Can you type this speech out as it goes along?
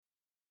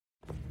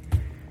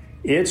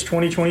It's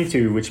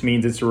 2022, which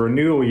means it's a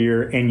renewal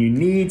year and you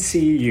need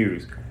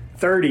CEUs.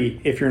 30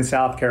 if you're in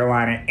South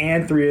Carolina,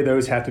 and 3 of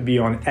those have to be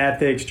on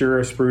ethics,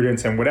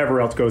 jurisprudence, and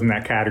whatever else goes in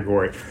that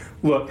category.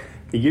 Look,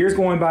 the year's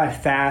going by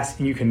fast,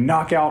 and you can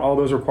knock out all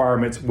those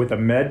requirements with a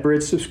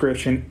MedBridge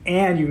subscription,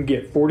 and you can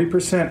get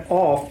 40%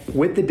 off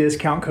with the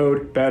discount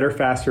code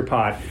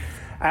BetterFasterPod.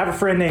 I have a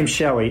friend named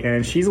Shelly,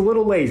 and she's a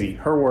little lazy.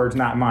 Her words,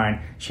 not mine.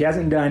 She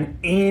hasn't done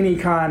any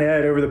Con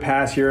Ed over the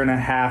past year and a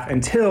half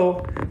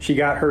until she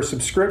got her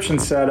subscription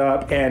set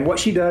up. And what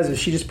she does is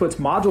she just puts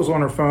modules on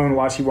her phone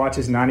while she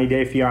watches 90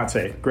 Day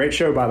Fiance. Great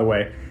show, by the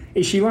way.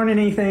 Is she learning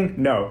anything?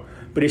 No.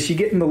 But is she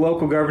getting the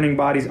local governing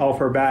bodies off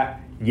her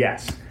back?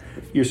 Yes.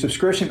 Your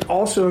subscription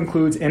also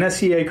includes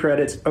NSCA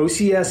credits,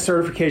 OCS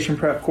certification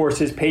prep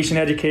courses, patient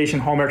education,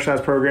 home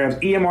exercise programs,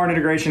 EMR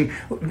integration.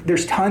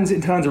 There's tons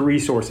and tons of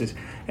resources.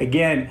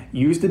 Again,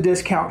 use the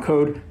discount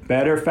code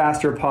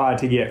BetterFasterPod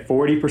to get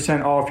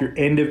 40% off your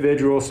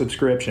individual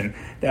subscription.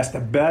 That's the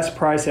best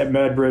price that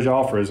MedBridge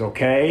offers,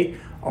 okay?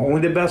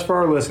 Only the best for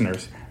our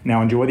listeners.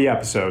 Now enjoy the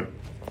episode.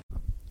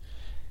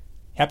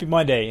 Happy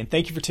Monday, and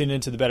thank you for tuning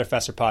into the Better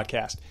Faster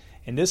podcast.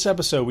 In this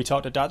episode, we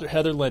talked to Dr.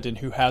 Heather Linden,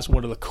 who has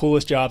one of the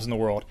coolest jobs in the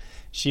world.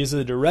 She is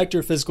the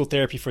Director of Physical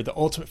Therapy for the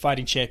Ultimate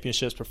Fighting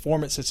Championships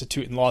Performance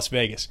Institute in Las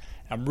Vegas.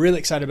 I'm really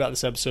excited about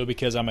this episode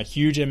because I'm a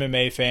huge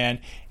MMA fan,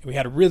 and we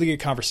had a really good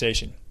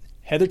conversation.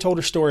 Heather told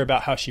her story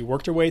about how she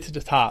worked her way to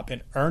the top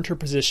and earned her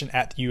position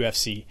at the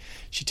UFC.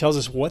 She tells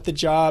us what the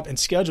job and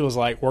schedule is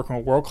like working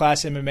with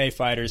world-class MMA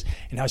fighters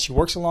and how she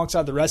works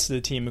alongside the rest of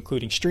the team,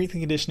 including strength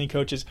and conditioning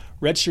coaches,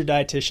 registered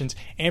dietitians,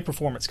 and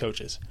performance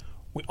coaches.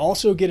 We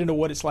also get into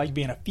what it's like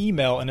being a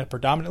female in a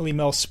predominantly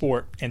male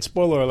sport, and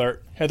spoiler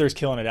alert, Heather's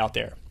killing it out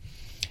there.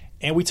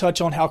 And we touch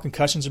on how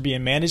concussions are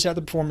being managed at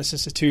the Performance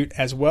Institute,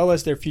 as well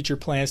as their future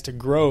plans to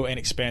grow and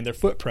expand their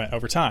footprint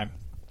over time.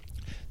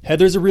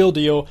 Heather's a real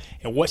deal,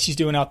 and what she's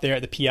doing out there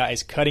at the PI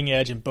is cutting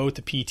edge in both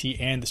the PT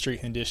and the strength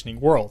and conditioning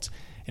worlds.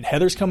 And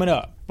Heather's coming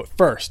up, but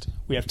first,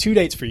 we have 2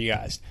 dates for you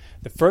guys.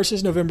 The first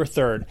is November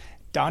 3rd.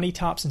 Donnie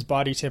Thompson's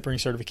body tempering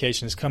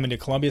certification is coming to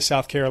Columbia,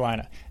 South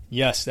Carolina.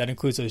 Yes, that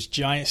includes those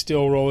giant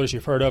steel rollers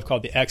you've heard of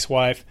called the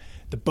Ex-Wife,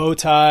 the bow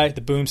tie,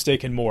 the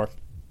boomstick, and more.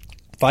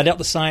 Find out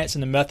the science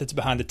and the methods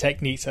behind the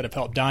techniques that have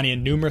helped Donnie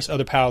and numerous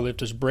other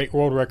powerlifters break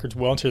world records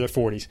well into their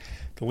 40s.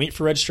 The link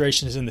for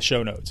registration is in the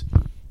show notes.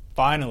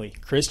 Finally,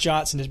 Chris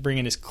Johnson is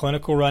bringing his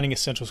Clinical Running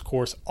Essentials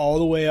course all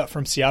the way up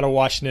from Seattle,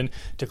 Washington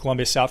to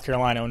Columbia, South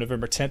Carolina on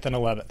November 10th and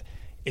 11th.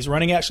 Is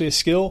running actually a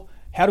skill?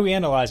 How do we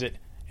analyze it?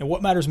 And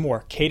what matters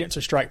more, cadence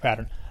or strike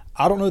pattern?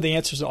 I don't know the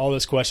answers to all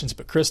those questions,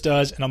 but Chris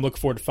does, and I'm looking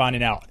forward to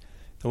finding out.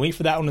 The link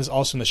for that one is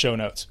also in the show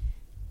notes.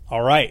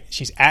 All right,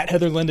 she's at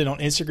Heather Linden on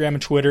Instagram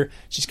and Twitter.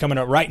 She's coming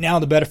up right now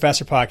on the Better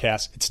Faster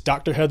podcast. It's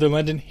Dr. Heather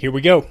Linden. Here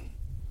we go.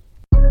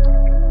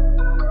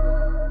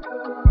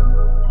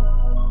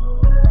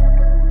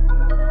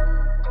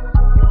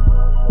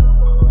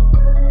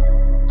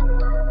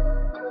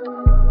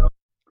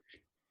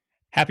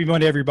 Happy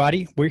Monday,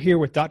 everybody. We're here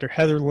with Dr.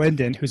 Heather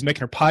Linden, who's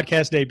making her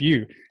podcast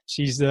debut.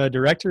 She's the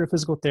Director of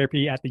Physical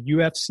Therapy at the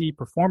UFC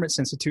Performance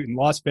Institute in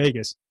Las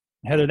Vegas.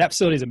 Heather, that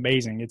facility is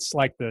amazing. It's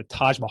like the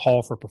Taj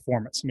Mahal for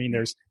performance. I mean,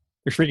 there's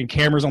freaking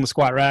cameras on the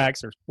squat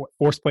racks, there's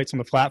force plates on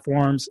the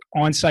platforms,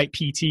 on-site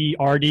PT,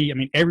 RD. I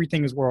mean,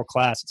 everything is world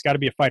class. It's got to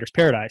be a fighter's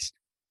paradise.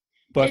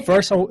 But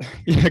first, go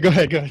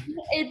ahead.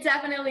 It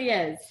definitely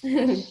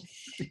is.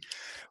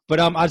 But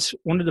I just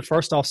wanted to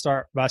first off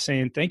start by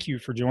saying thank you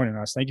for joining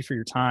us. Thank you for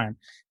your time.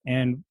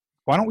 And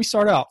why don't we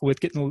start out with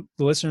getting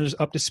the listeners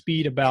up to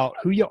speed about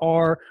who you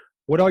are,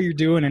 what all you're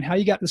doing, and how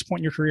you got to this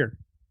point in your career.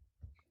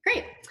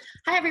 Great.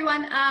 Hi,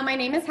 everyone. My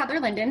name is Heather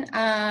Linden.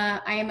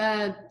 I am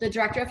the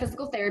Director of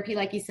Physical Therapy,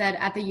 like you said,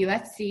 at the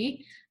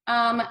UFC.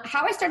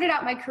 How I started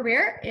out my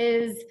career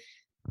is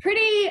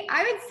pretty,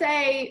 I would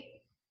say,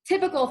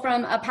 typical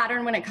from a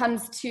pattern when it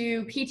comes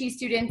to PT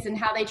students and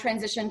how they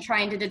transition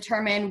trying to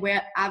determine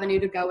what avenue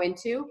to go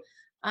into.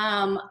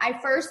 I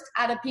first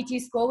at a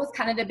PT school was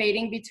kind of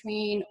debating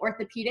between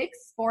orthopedics,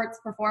 sports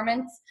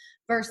performance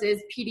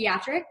versus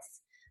pediatrics.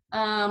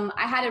 I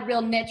had a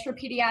real niche for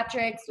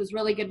pediatrics, was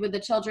really good with the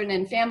children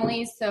and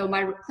families, so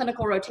my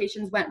clinical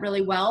rotations went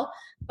really well.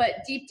 But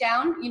deep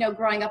down,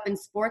 growing up in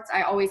sports,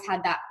 I always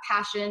had that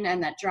passion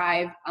and that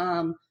drive,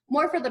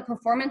 more for the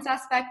performance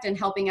aspect and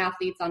helping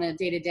athletes on a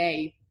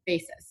day-to-day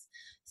basis.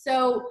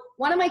 So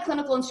one of my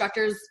clinical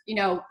instructors,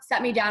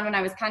 set me down when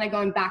I was kind of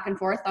going back and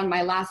forth on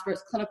my last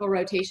clinical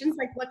rotations,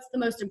 like what's the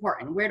most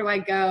important? Where do I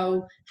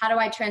go? How do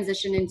I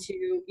transition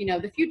into,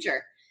 the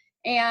future?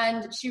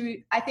 And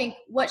I think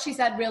what she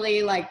said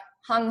really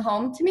hung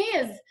home to me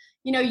is,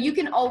 you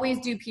can always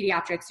do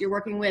pediatrics. You're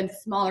working with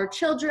smaller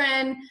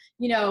children.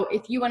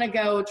 If you want to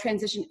go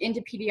transition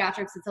into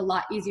pediatrics, it's a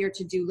lot easier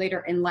to do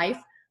later in life,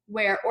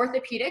 where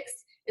orthopedics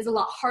is a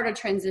lot harder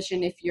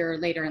transition if you're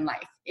later in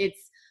life.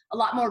 It's a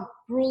lot more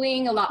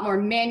grueling, a lot more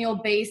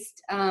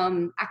manual-based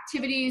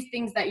activities,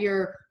 things that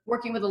you're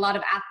working with a lot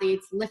of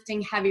athletes, lifting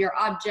heavier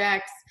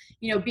objects,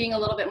 being a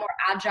little bit more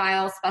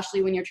agile,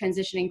 especially when you're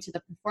transitioning to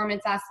the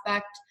performance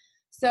aspect.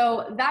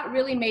 So that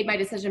really made my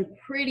decision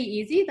pretty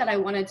easy that I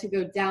wanted to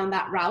go down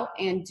that route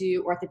and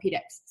do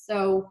orthopedics.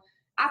 So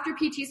after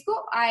PT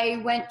school,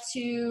 I went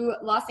to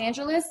Los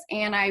Angeles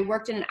and I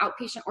worked in an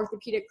outpatient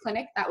orthopedic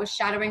clinic that was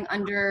shadowing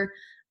under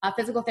a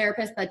physical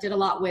therapist that did a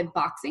lot with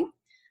boxing.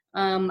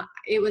 I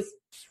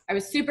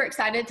was super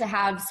excited to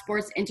have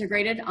sports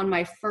integrated on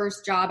my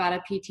first job out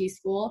of PT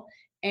school,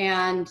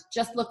 and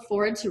just look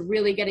forward to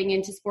really getting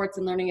into sports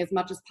and learning as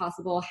much as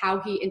possible how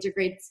he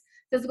integrates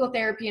physical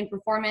therapy and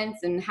performance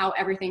and how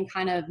everything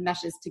kind of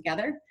meshes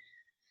together.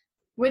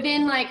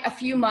 Within like a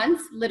few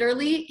months,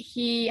 literally,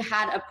 he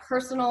had a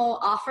personal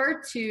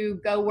offer to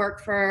go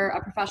work for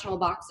a professional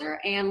boxer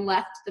and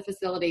left the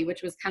facility,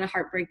 which was kind of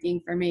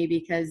heartbreaking for me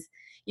because,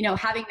 you know,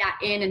 having that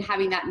in and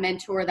having that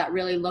mentor that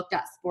really looked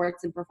at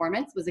sports and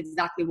performance was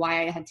exactly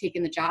why I had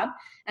taken the job.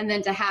 And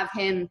then to have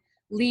him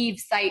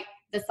leave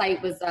the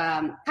site was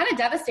kind of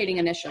devastating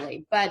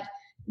initially. But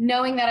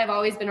knowing that I've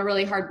always been a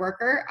really hard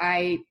worker,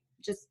 I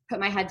just put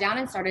my head down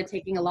and started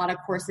taking a lot of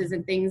courses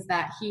and things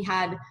that he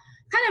had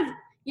kind of,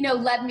 you know,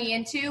 led me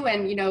into,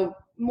 and, you know,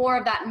 more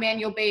of that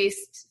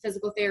manual-based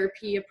physical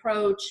therapy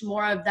approach,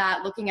 more of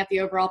that looking at the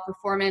overall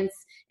performance,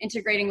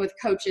 integrating with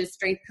coaches,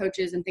 strength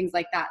coaches, and things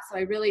like that. So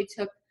I really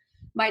took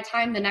my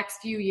time the next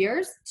few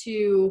years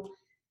to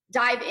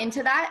dive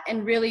into that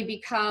and really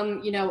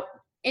become, you know,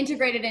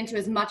 integrated into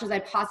as much as I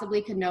possibly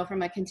could know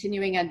from a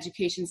continuing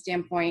education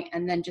standpoint,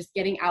 and then just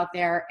getting out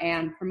there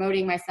and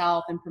promoting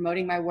myself and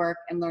promoting my work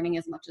and learning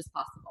as much as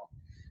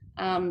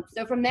possible.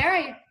 So from there,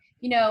 I,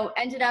 you know,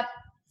 ended up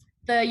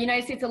the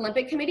United States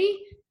Olympic Committee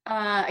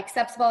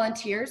accepts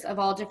volunteers of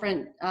all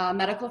different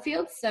medical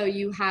fields. So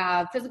you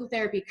have physical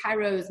therapy,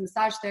 chiros,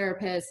 massage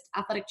therapists,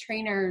 athletic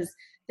trainers,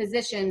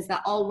 physicians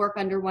that all work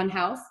under one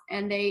house,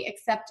 and they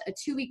accept a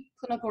 2-week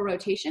clinical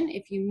rotation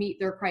if you meet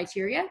their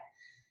criteria.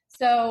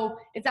 So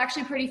it's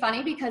actually pretty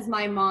funny because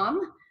my mom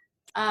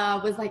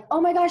was like, oh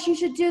my gosh, you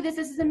should do this.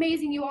 This is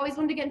amazing. You always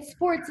wanted to get in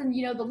sports, and,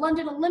 you know, the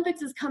London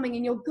Olympics is coming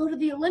and you'll go to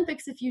the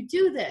Olympics if you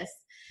do this.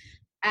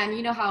 And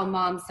you know how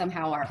moms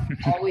somehow are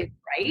always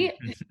right.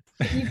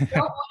 You don't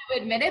want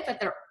to admit it, but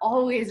they're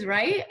always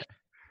right.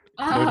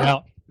 No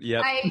doubt.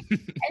 Yep. I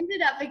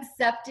ended up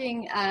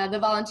accepting the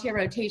volunteer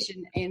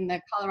rotation in the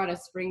Colorado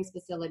Springs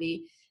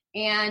facility.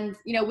 And,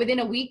 you know, within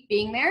a week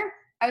being there,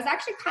 I was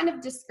actually kind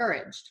of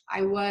discouraged.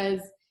 I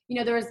was, you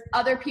know, there was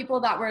other people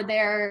that were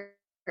there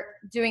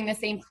doing the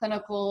same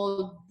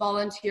clinical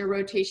volunteer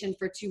rotation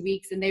for 2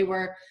 weeks, and they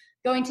were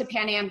going to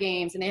Pan Am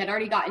games, and they had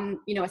already gotten,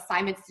 you know,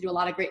 assignments to do a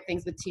lot of great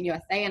things with Team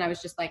USA. And I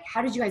was just like, how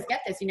did you guys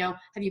get this? You know,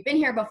 have you been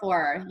here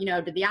before? You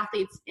know, did the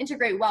athletes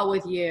integrate well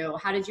with you?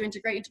 How did you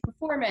integrate into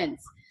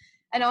performance?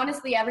 And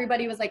honestly,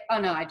 everybody was like, oh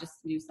no, I just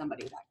knew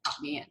somebody that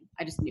got me in.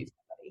 I just knew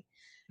somebody.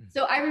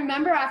 So I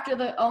remember after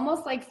the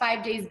almost like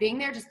 5 days being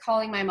there, just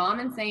calling my mom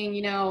and saying,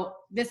 you know,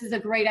 this is a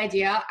great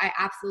idea. I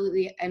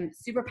absolutely am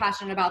super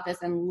passionate about this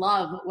and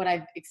love what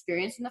I've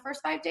experienced in the first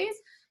 5 days.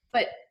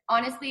 But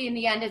honestly, in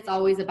the end, it's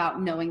always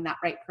about knowing that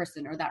right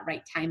person or that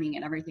right timing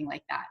and everything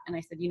like that. And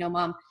I said, you know,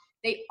 Mom,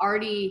 they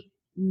already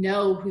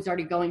know who's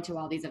already going to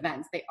all these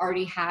events. They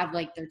already have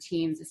like their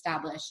teams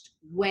established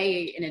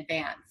way in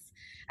advance.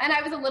 And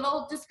I was a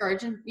little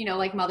discouraged, and, you know,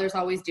 like mothers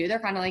always do, they're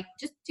kind of like,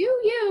 just do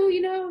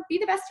you know, be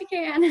the best you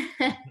can.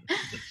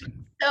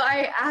 So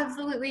I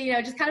absolutely, you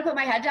know, just kind of put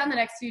my head down the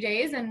next few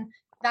days. And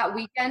that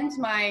weekend,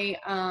 I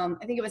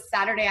think it was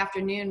Saturday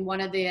afternoon, one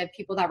of the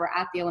people that were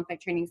at the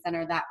Olympic Training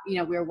Center that, you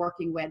know, we were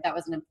working with, that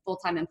was a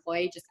full-time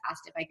employee, just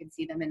asked if I could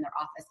see them in their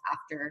office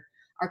after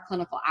our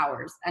clinical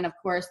hours. And of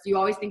course, you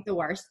always think the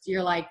worst.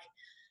 You're like,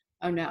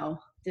 oh no,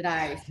 did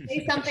I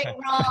say something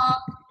wrong?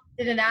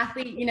 Did an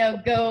athlete, you know,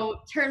 go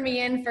turn me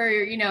in for,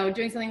 you know,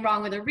 doing something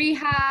wrong with a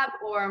rehab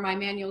or my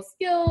manual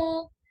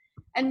skill?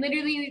 And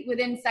literally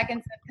within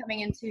seconds of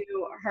coming into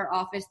her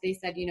office, they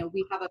said, you know,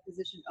 we have a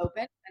position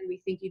open and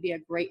we think you'd be a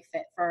great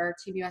fit for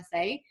Team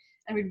USA.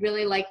 And we'd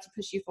really like to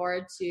push you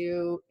forward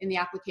in the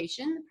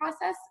application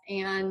process.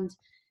 And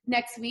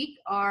next week,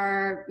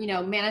 our, you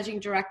know, managing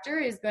director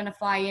is going to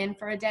fly in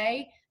for a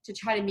day to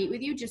try to meet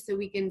with you, just so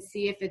we can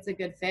see if it's a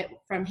good fit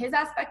from his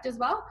aspect as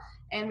well.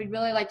 And we'd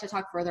really like to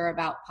talk further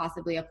about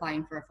possibly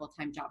applying for a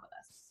full-time job with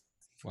us.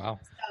 Wow.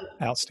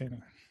 So,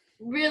 outstanding.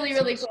 really,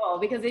 really cool,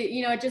 because it,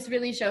 you know, it just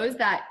really shows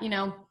that, you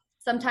know,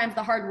 sometimes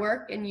the hard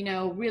work and, you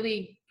know,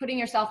 really putting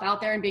yourself out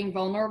there and being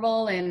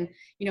vulnerable and,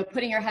 you know,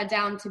 putting your head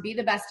down to be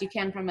the best you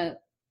can from a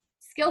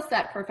skill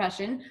set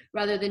profession,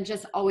 rather than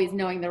just always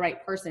knowing the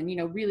right person, you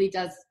know, really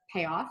does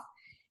pay off.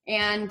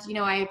 And, you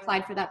know, I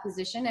applied for that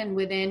position, and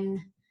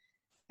within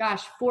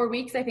 4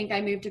 weeks, I think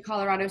I moved to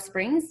Colorado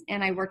Springs,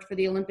 and I worked for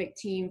the Olympic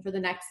team for the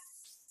next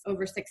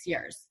over 6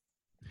 years.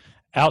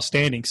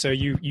 Outstanding. So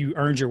you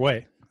earned your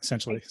way,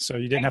 essentially. So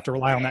you didn't have to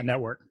rely on that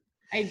network.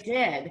 I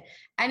did.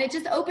 And it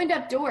just opened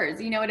up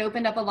doors. You know, it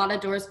opened up a lot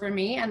of doors for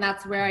me, and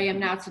that's where I am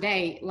now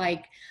today.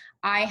 Like,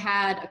 I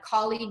had a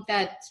colleague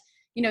that,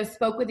 you know,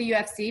 spoke with the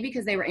UFC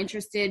because they were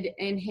interested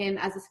in him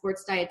as a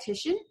sports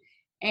dietitian.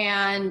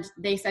 And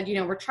they said, you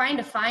know, we're trying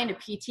to find a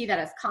PT that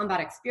has combat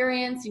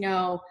experience. You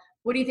know,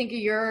 what do you think of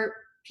your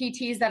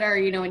PTs that are,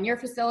 in your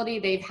facility,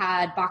 they've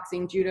had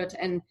boxing, judo,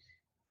 and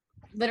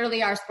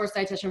literally our sports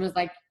dietitian was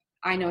like,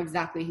 I know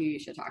exactly who you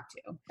should talk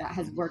to. That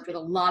has worked with a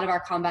lot of our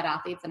combat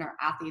athletes, and our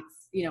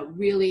athletes,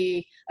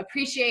 really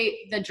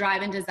appreciate the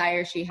drive and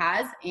desire she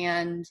has.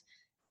 And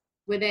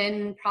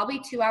within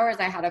probably 2 hours,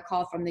 I had a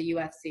call from the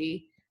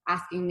UFC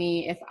asking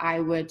me if I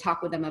would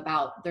talk with them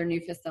about their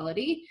new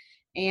facility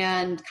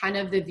and kind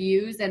of the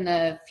views and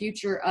the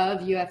future of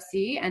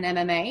UFC and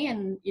MMA,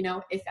 and,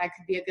 if I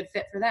could be a good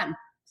fit for them.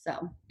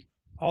 So.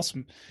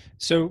 Awesome.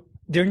 So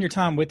during your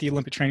time with the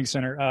Olympic Training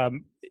Center,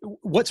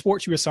 what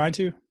sports you assigned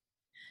to?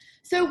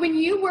 So when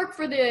you work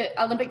for the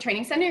Olympic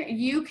Training Center,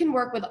 you can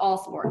work with all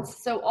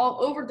sports. So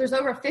there's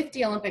over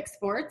 50 Olympic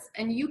sports,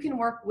 and you can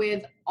work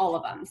with all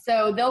of them.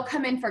 So they'll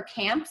come in for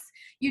camps.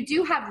 You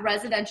do have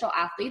residential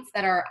athletes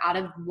that are out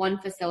of one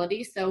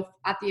facility. So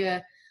at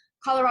the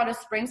Colorado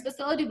Springs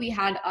facility, we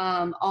had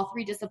all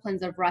 3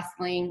 disciplines of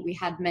wrestling. We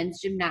had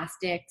men's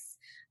gymnastics.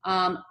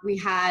 We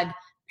had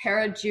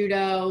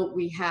para-judo.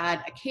 We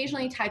had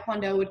occasionally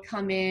taekwondo would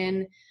come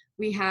in.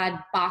 We had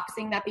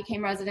boxing that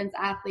became residence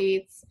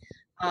athletes.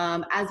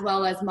 As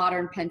well as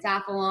modern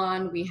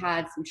pentathlon. We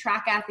had some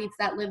track athletes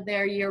that lived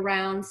there year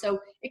round. So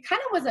it kind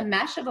of was a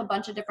mesh of a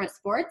bunch of different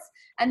sports.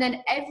 And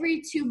then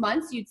every 2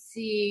 months you'd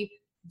see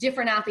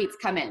different athletes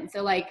come in.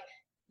 So like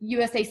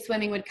USA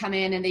Swimming would come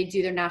in and they'd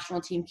do their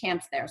national team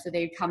camps there. So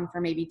they'd come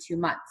for maybe 2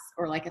 months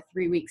or like a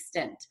 3-week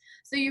stint.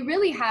 So you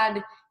really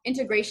had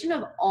integration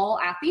of all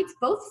athletes,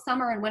 both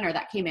summer and winter,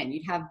 that came in.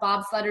 You'd have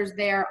bobsledders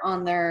there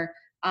on their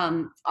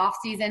off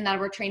season that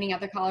were training at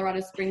the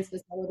Colorado Springs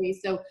facility.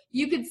 So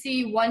you could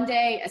see one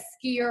day a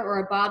skier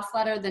or a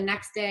bobsledder, the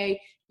next day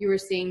you were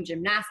seeing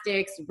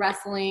gymnastics,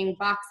 wrestling,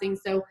 boxing.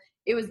 So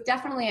it was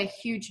definitely a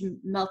huge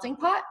melting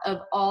pot of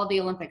all the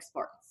Olympic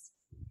sports.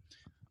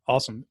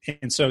 Awesome.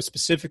 And so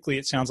specifically,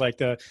 it sounds like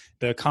the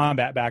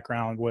combat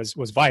background was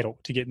vital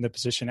to get in the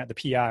position at the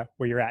PI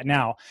where you're at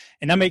now.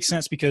 And that makes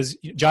sense because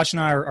Josh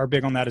and I are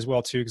big on that as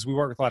well too, because we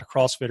work with a lot of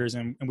CrossFitters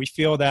and we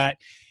feel that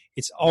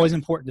it's always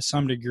important to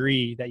some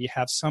degree that you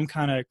have some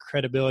kind of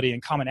credibility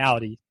and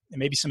commonality and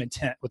maybe some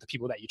intent with the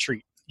people that you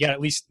treat. You gotta at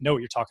least know what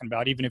you're talking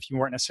about, even if you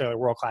weren't necessarily a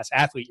world-class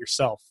athlete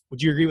yourself.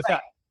 Would you agree with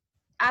that?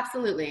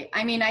 Absolutely.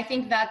 I mean, I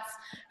think that's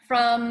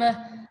from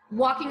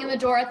walking in the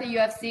door at the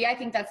UFC. I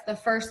think that's the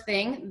first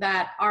thing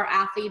that our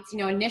athletes,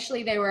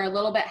 initially they were a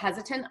little bit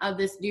hesitant of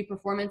this new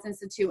Performance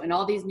Institute and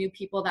all these new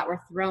people that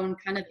were thrown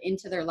kind of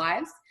into their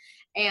lives.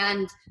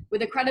 And with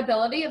the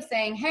credibility of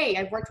saying, hey,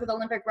 I've worked with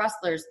Olympic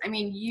wrestlers. I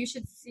mean, you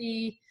should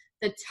see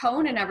the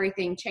tone and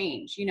everything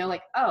change,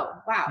 like, oh,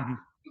 wow,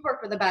 you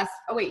work with the best.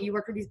 Oh, wait, you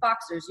work with these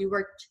boxers. You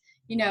worked,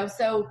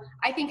 so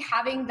I think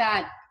having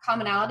that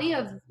commonality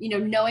of,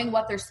 knowing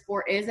what their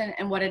sport is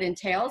and what it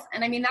entails.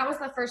 And I mean, that was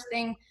the first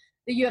thing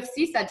the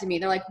UFC said to me.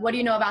 They're like, what do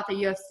you know about the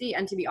UFC?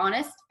 And to be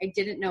honest, I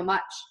didn't know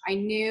much. I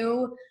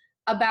knew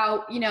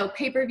about,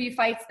 pay-per-view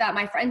fights that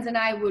my friends and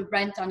I would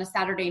rent on a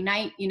Saturday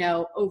night,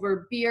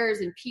 over beers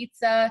and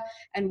pizza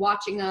and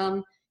watching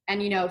them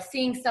and,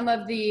 seeing some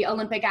of the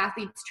Olympic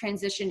athletes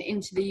transition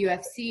into the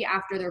UFC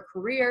after their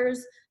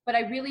careers. But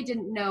I really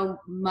didn't know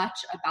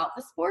much about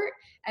the sport.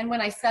 And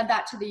when I said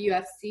that to the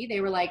UFC,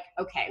 they were like,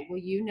 okay,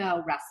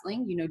 well,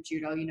 wrestling,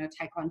 judo,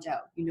 taekwondo,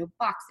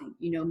 boxing,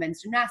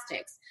 men's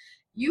gymnastics.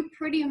 You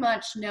pretty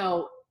much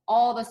know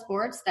all the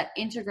sports that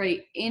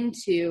integrate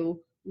into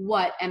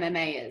what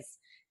MMA is.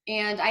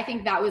 And I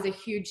think that was a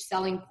huge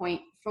selling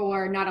point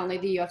for not only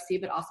the UFC,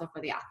 but also for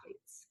the athletes.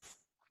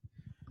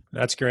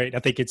 That's great. I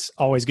think it's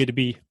always good to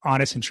be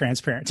honest and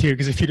transparent too,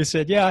 because if you just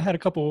said, yeah, I had a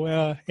couple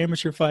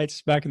amateur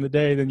fights back in the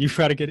day, then you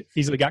probably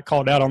easily got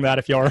called out on that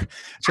if y'all are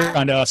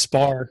trying to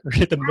spar or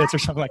hit the mitts or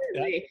something like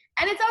that.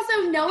 And it's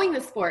also knowing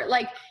the sport.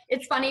 Like,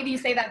 it's funny that you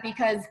say that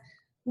because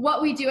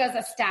what we do as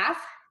a staff,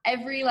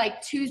 every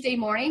Tuesday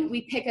morning,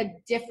 we pick a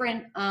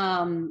different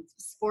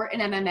sport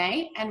in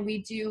MMA and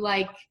we do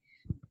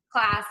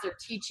class or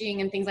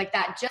teaching and things like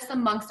that just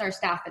amongst our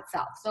staff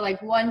itself. So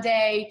one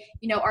day,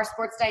 our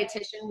sports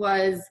dietitian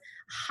was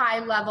high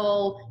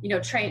level,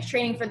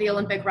 training for the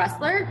Olympic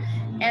wrestler.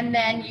 And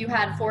then you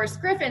had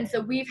Forrest Griffin. So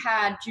we've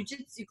had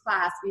jujitsu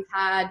class, we've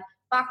had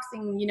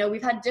boxing,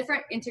 we've had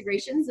different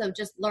integrations of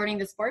just learning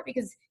the sport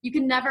because you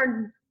can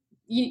never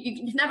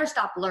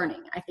stop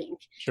learning, I think.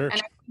 Sure. And I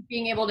think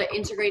being able to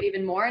integrate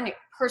even more and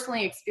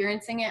personally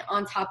experiencing it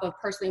on top of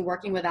personally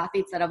working with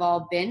athletes that have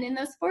all been in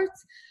those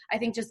sports, I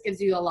think just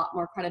gives you a lot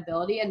more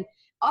credibility and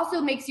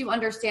also makes you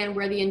understand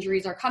where the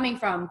injuries are coming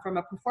from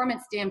a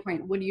performance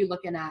standpoint. What are you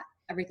looking at?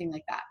 Everything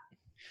like that.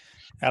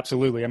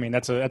 Absolutely. I mean,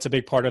 that's a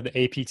big part of the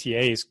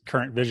APTA's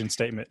current vision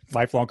statement,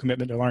 lifelong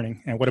commitment to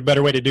learning. And what a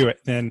better way to do it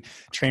than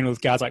train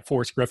with guys like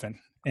Forrest Griffin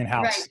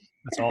in-house. Right.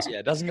 That's awesome. Yeah,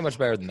 it doesn't get much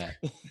better than that.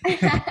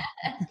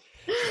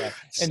 Yeah.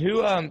 And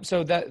who,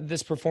 so that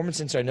this Performance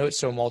Institute, I know it's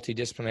so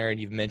multidisciplinary, and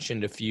you've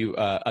mentioned a few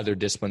other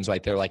disciplines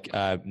like they're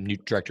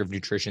director of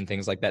nutrition,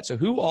 things like that. So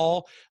who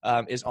all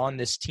is on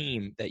this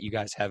team that you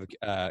guys have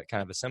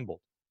kind of assembled?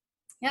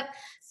 Yep.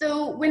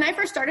 So when I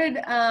first started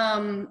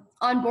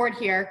on board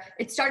here,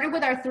 it started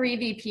with our 3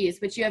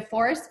 VPs, which you have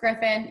Forrest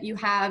Griffin, you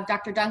have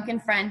Dr. Duncan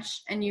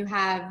French, and you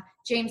have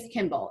James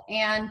Kimball.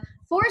 And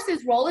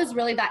Forrest's role is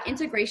really that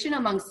integration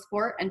among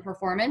sport and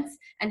performance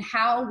and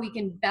how we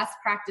can best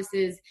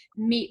practices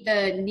meet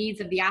the needs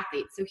of the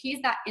athletes. So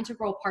he's that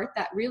integral part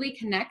that really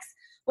connects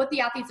what the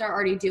athletes are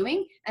already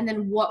doing and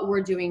then what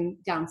we're doing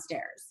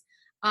downstairs.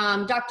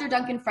 Dr.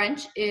 Duncan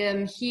French,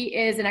 he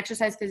is an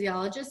exercise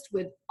physiologist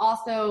with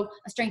also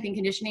a strength and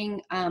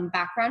conditioning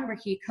background where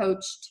he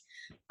coached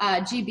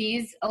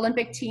GB's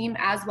Olympic team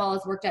as well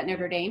as worked at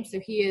Notre Dame. So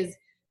he is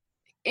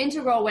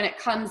integral when it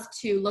comes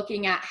to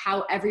looking at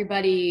how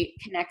everybody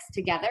connects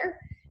together.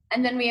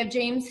 And then we have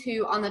James,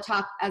 who on the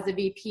top as a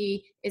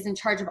VP is in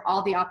charge of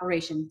all the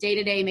operation,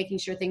 day-to-day, making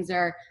sure things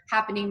are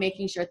happening,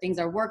 making sure things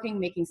are working,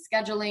 making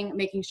scheduling,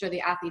 making sure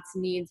the athletes'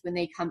 needs when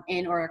they come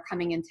in or are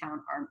coming in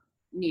town are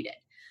needed.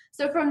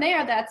 So from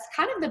there, that's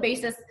kind of the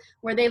basis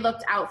where they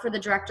looked out for the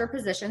director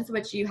positions,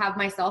 which you have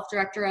myself,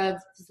 director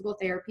of physical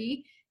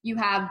therapy. You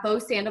have Bo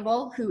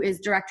Sandoval, who is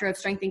director of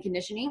strength and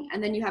conditioning.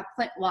 And then you have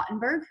Clint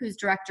Wattenberg, who's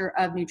director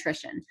of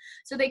nutrition.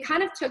 So they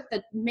kind of took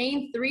the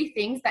main 3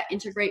 things that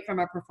integrate from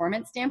a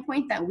performance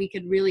standpoint that we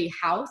could really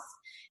house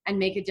and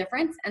make a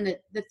difference. And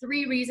the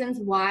 3 reasons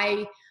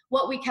why,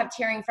 what we kept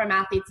hearing from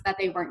athletes that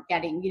they weren't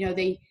getting,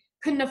 they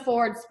couldn't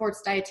afford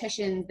sports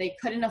dietitians. They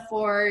couldn't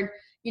afford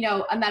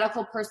a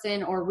medical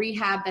person or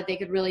rehab that they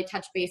could really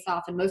touch base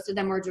off. And most of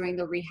them were doing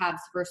the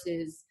rehabs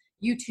versus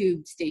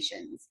YouTube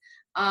stations.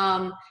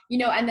 And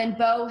then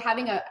Bo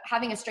having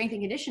a strength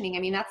and conditioning. I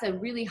mean, that's a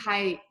really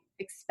high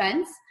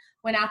expense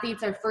when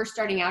athletes are first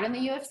starting out in the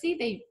UFC.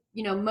 They,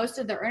 most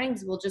of their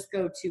earnings will just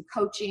go to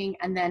coaching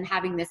and then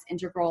having this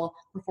integral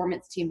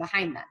performance team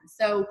behind them.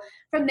 So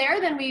from there,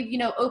 then we've,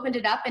 opened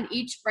it up and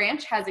each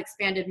branch has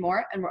expanded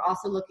more. And we're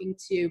also looking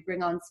to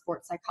bring on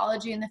sports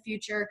psychology in the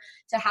future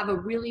to have a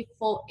really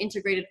full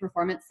integrated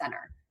performance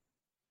center.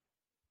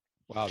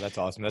 Wow, that's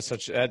awesome.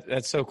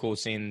 That's so cool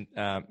seeing,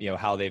 how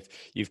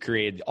you've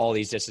created all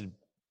these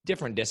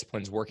different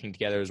disciplines working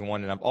together as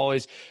one.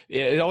 And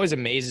it always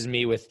amazes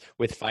me with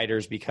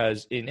fighters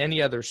because in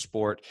any other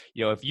sport,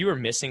 if you are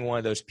missing one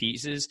of those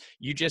pieces,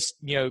 you just,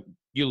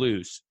 you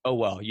lose. Oh,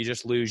 well, you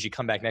just lose, you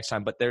come back next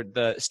time. But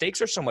the stakes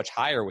are so much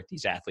higher with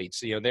these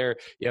athletes.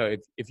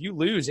 If you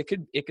lose, it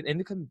could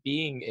end up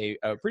being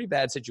a pretty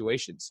bad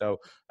situation. So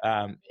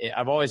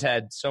I've always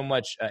had so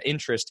much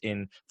interest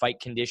in fight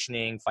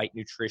conditioning, fight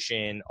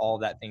nutrition, all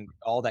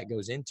that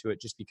goes into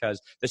it just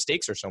because the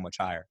stakes are so much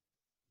higher.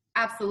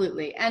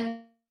 Absolutely.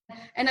 And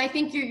I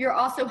think you're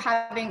also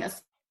having a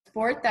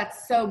sport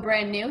that's so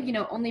brand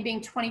new, only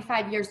being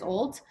 25 years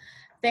old.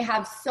 They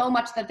have so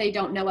much that they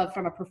don't know of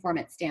from a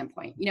performance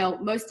standpoint.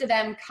 Most of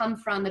them come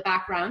from the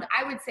background.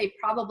 I would say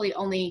probably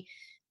only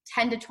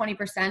 10 to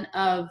 20%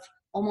 of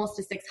almost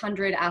a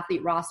 600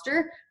 athlete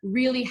roster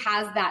really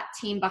has that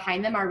team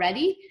behind them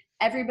already.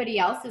 Everybody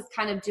else is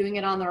kind of doing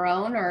it on their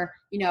own or,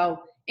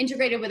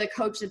 integrated with a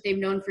coach that they've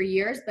known for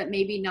years, but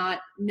maybe not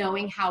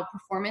knowing how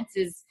performance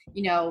is,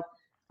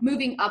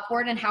 moving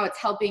upward and how it's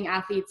helping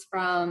athletes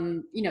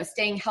from,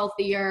 staying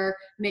healthier,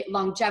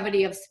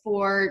 longevity of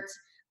sport,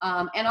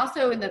 and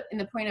also in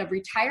the point of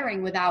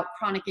retiring without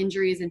chronic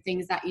injuries and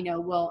things that,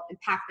 will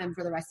impact them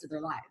for the rest of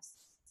their lives.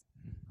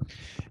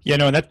 Yeah,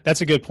 no,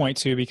 that's a good point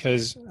too,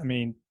 because I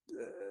mean,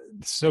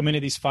 so many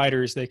of these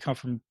fighters, I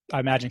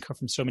imagine come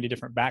from so many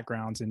different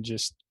backgrounds and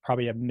just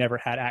probably have never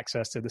had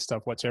access to this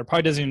stuff whatsoever.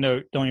 Probably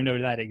don't even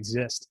know that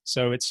exists.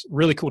 So it's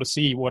really cool to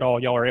see what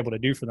all y'all are able to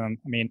do for them.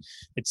 I mean,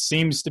 it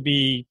seems to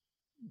be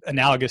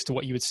analogous to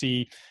what you would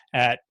see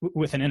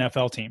with an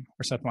NFL team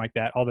or something like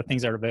that. All the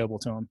things that are available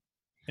to them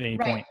at any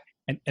point.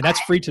 And that's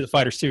free to the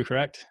fighters too,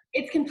 correct?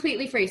 It's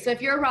completely free. So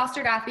if you're a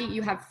rostered athlete,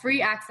 you have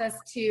free access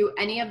to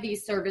any of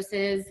these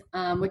services,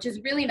 which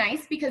is really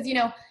nice because,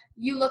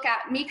 you look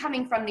at me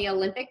coming from the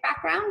Olympic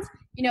background,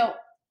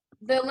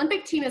 the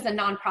Olympic team is a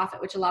nonprofit,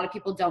 which a lot of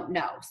people don't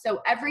know.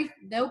 So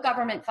no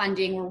government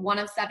funding. We're one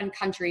of 7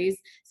 countries.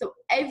 So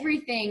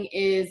everything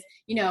is,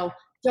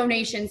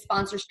 donation,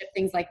 sponsorship,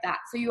 things like that.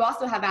 So you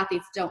also have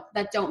athletes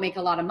that don't make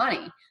a lot of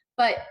money.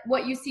 But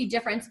what you see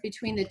difference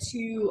between the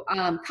 2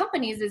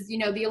 companies is,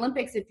 the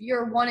Olympics, if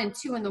you're 1 and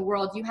 2 in the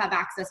world, you have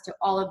access to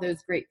all of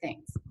those great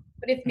things.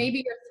 But if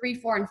maybe you're 3,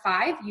 4, and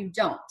 5, you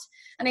don't.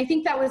 And I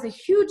think that was a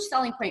huge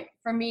selling point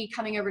for me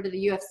coming over to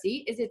the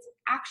UFC is it's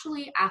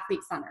actually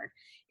athlete-centered.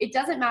 It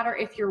doesn't matter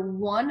if you're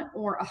 1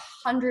 or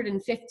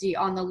 150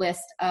 on the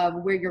list of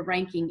where your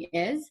ranking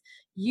is.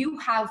 You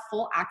have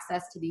full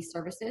access to these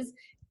services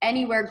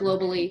anywhere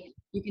globally.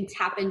 You can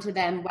tap into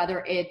them,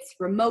 whether it's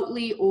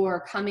remotely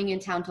or coming in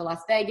town to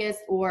Las Vegas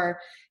or,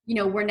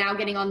 we're now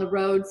getting on the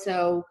road.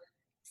 So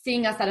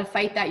seeing us at a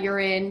fight that you're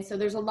in. So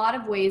there's a lot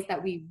of ways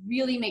that we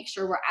really make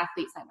sure we're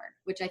athlete-centered,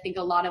 which I think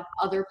a lot of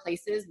other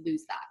places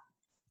lose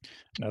that.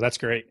 No, that's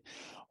great.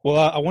 Well,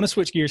 I want to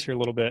switch gears here a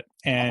little bit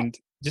and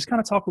just kind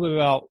of talk a little bit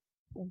about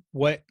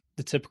what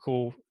the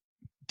typical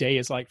day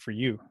is like for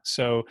you.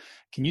 So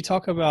can you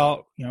talk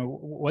about,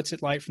 what's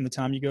it like from the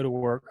time you go to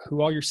work,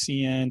 who all you're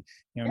seeing,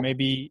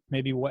 maybe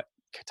what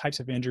types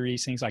of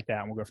injuries, things like that,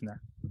 and we'll go from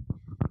there.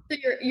 So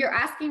you're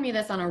asking me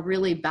this on a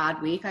really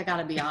bad week. I got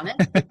to be honest.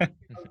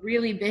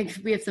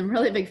 We have some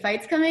really big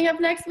fights coming up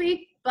next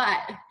week, but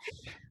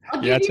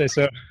I'd say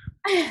so.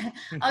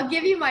 I'll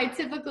give you my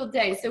typical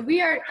day. So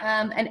we are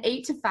an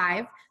 8 to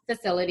 5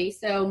 facility.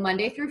 So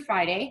Monday through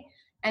Friday.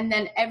 And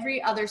then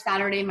every other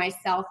Saturday,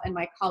 myself and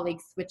my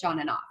colleagues switch on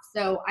and off.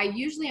 So I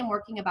usually am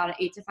working about an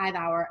 8 to 5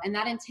 hour, and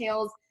that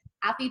entails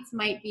athletes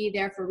might be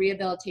there for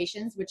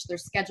rehabilitations, which they're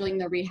scheduling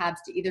the rehabs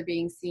to either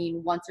being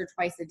seen once or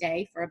twice a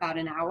day for about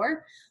an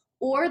hour,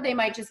 or they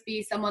might just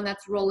be someone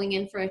that's rolling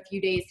in for a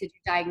few days to do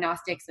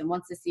diagnostics and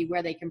wants to see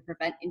where they can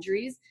prevent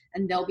injuries,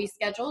 and they'll be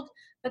scheduled.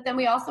 But then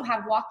we also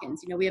have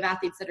walk-ins. We have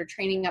athletes that are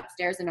training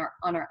upstairs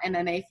on our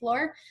MMA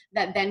floor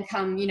that then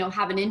come,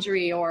 have an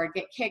injury or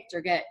get kicked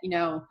or get,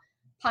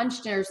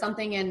 punched or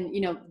something, and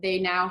they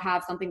now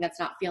have something that's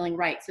not feeling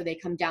right, so they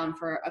come down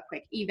for a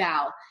quick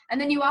eval. And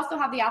then you also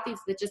have the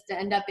athletes that just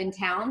end up in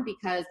town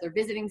because they're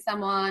visiting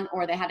someone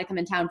or they had to come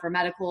in town for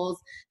medicals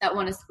that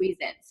want to squeeze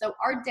in. So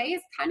our day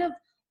is kind of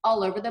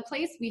all over the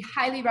place. We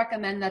highly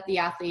recommend that the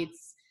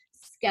athletes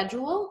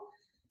schedule,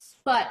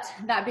 but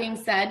that being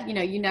said,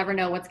 you never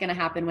know what's going to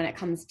happen when it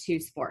comes to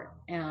sport.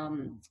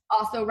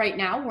 Also right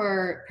now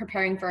we're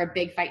preparing for a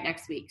big fight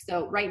next week.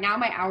 So right now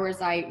my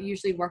hours, I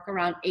usually work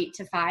around 8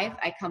 to 5.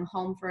 I come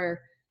home for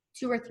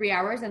 2 or 3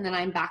 hours, and then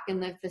I'm back in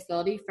the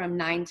facility from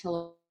 9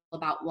 till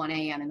about 1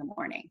 a.m. in the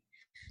morning.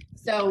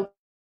 So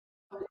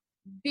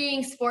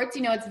being sports,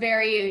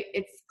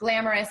 it's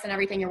glamorous and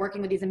everything. You're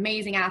working with these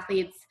amazing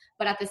athletes,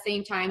 but at the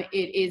same time,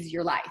 it is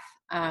your life.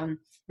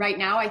 Right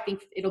now, I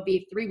think it'll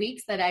be 3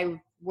 weeks that I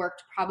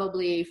worked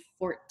probably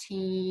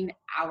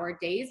 14-hour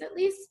days at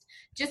least,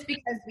 just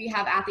because we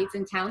have athletes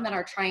in town that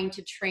are trying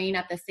to train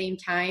at the same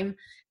time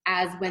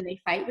as when they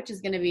fight, which is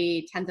going to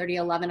be 10:30,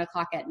 11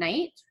 o'clock at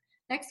night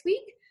next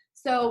week.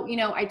 So,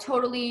 I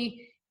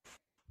totally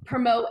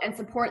promote and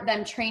support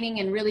them training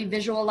and really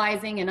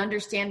visualizing and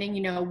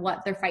understanding,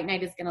 what their fight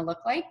night is going to look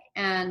like.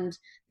 And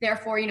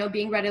therefore,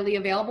 being readily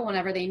available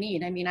whenever they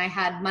need. I mean, I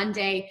had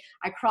Monday,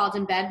 I crawled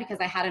in bed because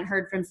I hadn't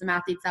heard from some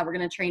athletes that were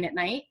going to train at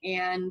night.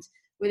 And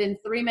within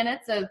 3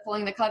 minutes of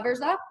pulling the covers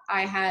up,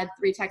 I had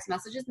 3 text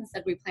messages and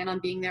said, we plan on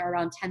being there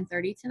around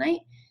 10:30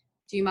 tonight.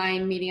 Do you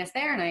mind meeting us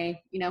there? And I,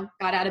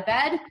 got out of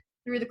bed,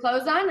 threw the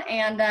clothes on,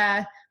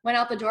 and went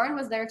out the door and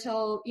was there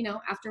till,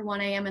 after 1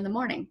 a.m. in the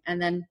morning,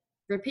 and then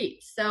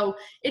repeat. So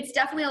it's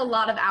definitely a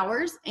lot of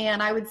hours.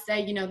 And I would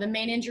say, the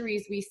main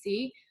injuries we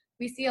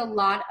see a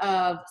lot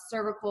of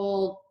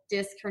cervical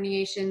disc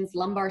herniations,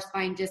 lumbar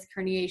spine disc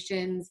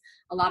herniations,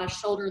 a lot of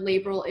shoulder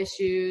labral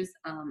issues,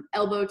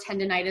 elbow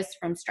tendonitis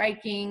from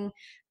striking,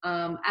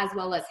 as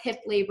well as hip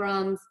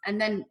labrums. And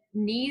then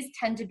knees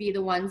tend to be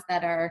the ones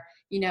that are,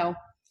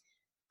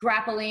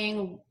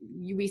 grappling.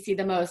 We see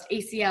the most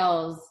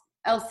ACLs,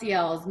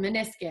 LCLs,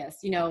 meniscus.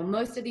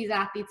 Most of these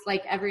athletes,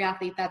 like every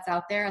athlete that's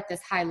out there at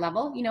this high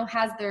level,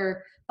 has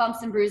their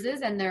bumps and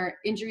bruises and their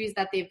injuries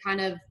that they've kind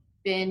of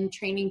been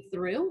training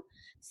through.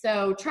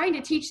 So trying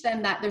to teach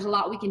them that there's a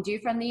lot we can do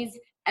from these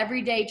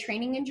everyday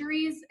training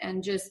injuries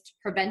and just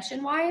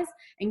prevention wise,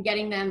 and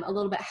getting them a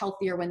little bit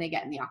healthier when they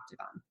get in the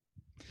octagon.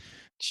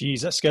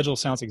 Geez, that schedule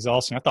sounds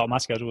exhausting. I thought my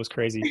schedule was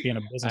crazy being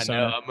a business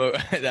owner.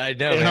 I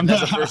know. Man,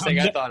 that's the first thing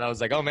I thought. I was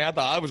like, oh man, I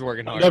thought I was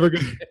working hard.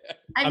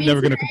 I'm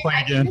never going to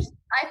complain again.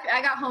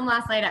 I got home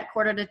last night at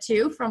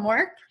 1:45 from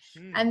work,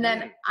 and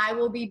then I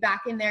will be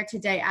back in there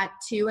today at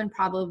 2 and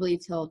probably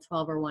till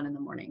 12 or 1 in the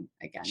morning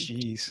again.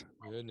 Jeez.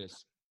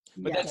 Goodness.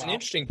 But that's an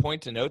interesting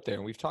point to note there.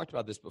 And we've talked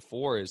about this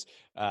before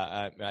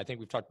I think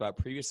we've talked about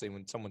previously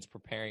when someone's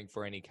preparing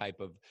for any type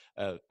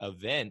of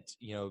event,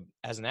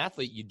 as an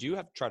athlete, you do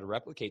have to try to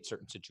replicate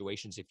certain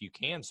situations if you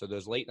can. So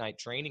those late night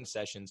training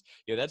sessions,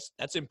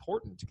 that's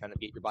important to kind of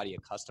get your body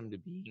accustomed to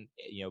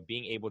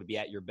being able to be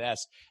at your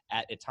best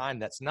at a time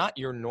that's not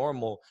your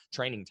normal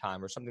training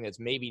time, or something that's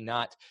maybe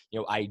not,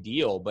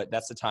 ideal, but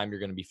that's the time you're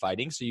going to be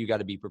fighting. So you got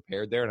to be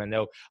prepared there. And I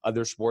know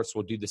other sports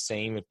will do the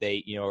same if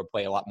they, or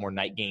play a lot more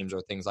night games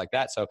or things like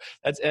that. So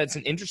that's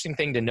an interesting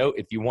thing to note.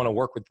 If you want to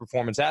work with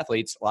performance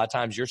athletes, a lot of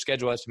times your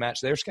schedule has to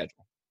match their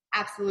schedule.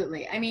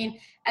 Absolutely. I mean,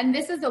 and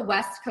this is a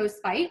West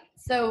Coast fight.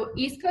 So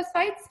East Coast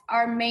fights,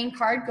 our main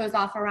card goes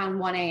off around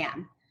 1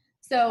 a.m.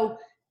 So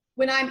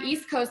when I'm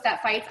East Coast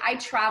at fights, I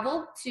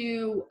travel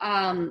to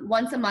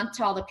once a month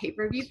to all the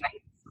pay-per-view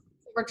fights.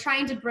 We're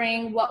trying to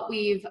bring what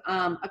we've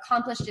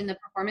accomplished in the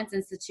Performance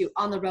Institute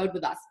on the road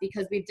with us,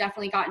 because we've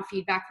definitely gotten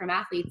feedback from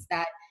athletes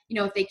that,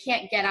 if they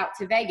can't get out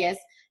to Vegas,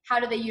 how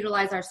do they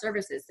utilize our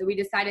services? So we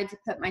decided to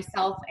put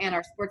myself and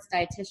our sports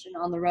dietitian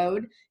on the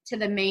road to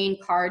the main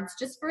cards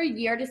just for a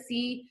year to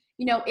see,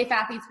 if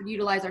athletes would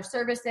utilize our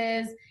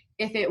services,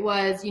 if it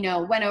was,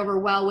 went over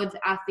well with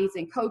athletes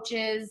and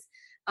coaches.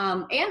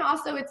 And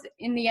also it's,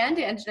 in the end,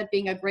 it ended up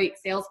being a great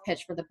sales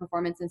pitch for the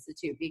Performance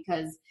Institute,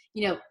 because,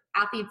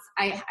 athletes,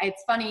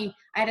 it's funny.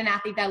 I had an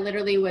athlete that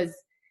literally was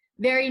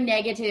very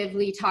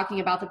negatively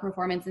talking about the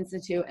Performance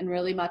Institute, and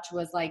really much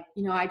was like,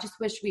 you know, I just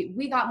wish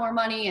we got more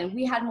money and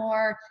we had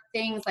more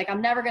things. Like,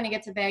 I'm never going to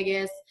get to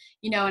Vegas,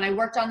 you know. And I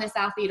worked on this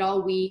athlete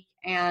all week,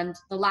 and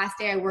the last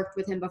day I worked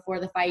with him before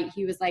the fight,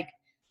 he was like,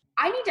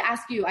 I need to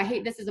ask you, I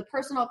hate this is a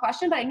personal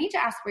question, but I need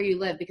to ask where you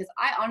live, because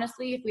I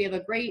honestly, if we have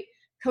a great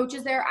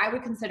coaches there, I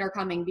would consider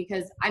coming,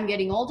 because I'm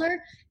getting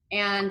older,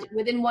 and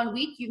within 1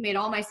 week you've made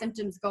all my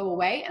symptoms go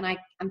away, and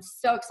I'm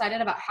so excited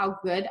about how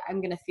good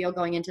I'm going to feel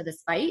going into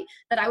this fight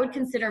that I would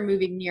consider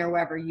moving near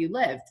wherever you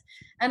lived.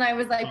 And I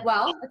was like,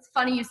 well, it's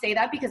funny you say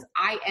that, because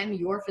I am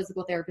your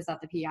physical therapist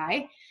at the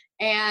PI.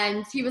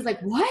 And he was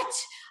like, what?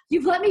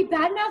 You've let me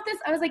badmouth this?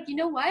 I was like, you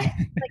know what?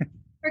 Like,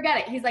 forget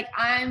it. He's like,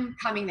 I'm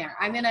coming there.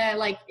 I'm going to,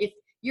 like, if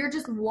you're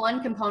just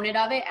one component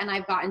of it, and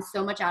I've gotten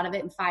so much out of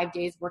it in 5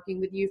 days working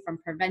with you, from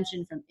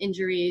prevention, from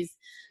injuries.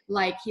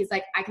 Like, he's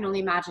like, I can only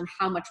imagine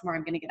how much more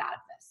I'm going to get out of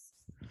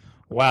this.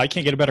 Wow, you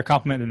can't get a better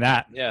compliment than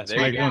that. Yeah,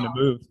 there you go. To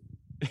move.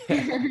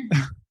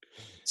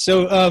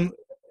 So,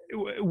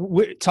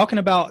 talking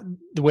about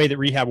the way that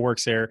rehab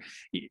works there,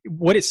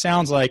 what it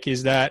sounds like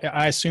is that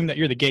I assume that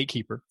you're the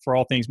gatekeeper for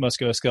all things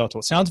musculoskeletal.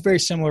 It sounds very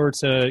similar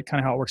to kind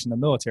of how it works in the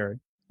military.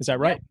 Is that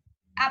right?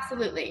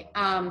 Absolutely.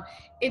 I'm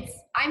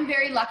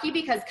very lucky,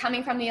 because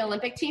coming from the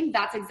Olympic team,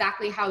 that's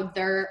exactly how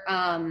their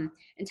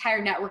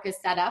entire network is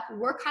set up.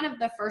 We're kind of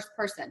the first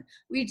person.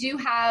 We do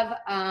have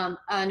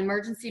an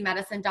emergency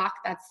medicine doc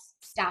that's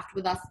staffed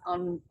with us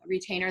on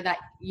retainer that,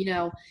 you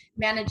know,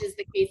 manages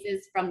the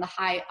cases from the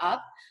high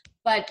up.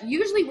 But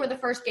usually we're the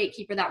first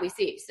gatekeeper that we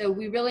see. So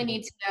we really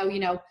need to know,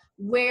 you know,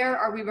 where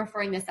are we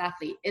referring this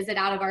athlete? Is it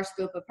out of our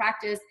scope of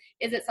practice?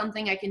 Is it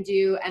something I can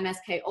do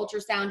MSK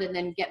ultrasound and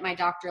then get my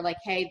doctor like,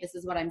 hey, this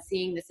is what I'm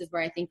seeing. This is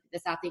where I think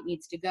this athlete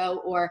needs to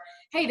go. Or,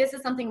 hey, this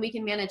is something we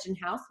can manage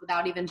in-house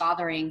without even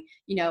bothering,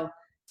 you know,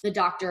 the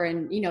doctor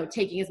and, you know,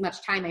 taking as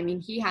much time. I mean,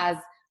 he has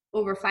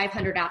over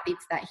 500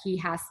 athletes that he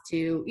has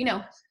to, you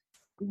know,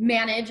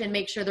 manage and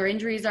make sure their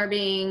injuries are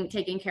being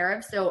taken care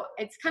of. So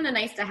it's kind of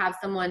nice to have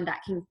someone that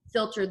can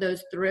filter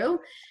those through,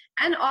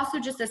 and also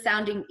just a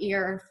sounding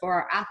ear for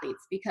our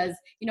athletes, because,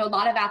 you know, a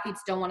lot of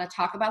athletes don't want to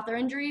talk about their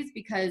injuries,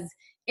 because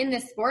in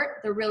this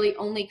sport, they're really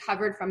only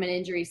covered from an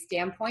injury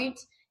standpoint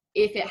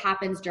if it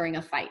happens during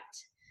a fight.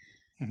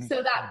 Mm-hmm.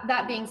 So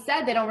that being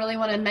said, they don't really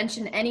want to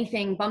mention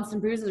anything, bumps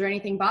and bruises or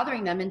anything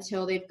bothering them,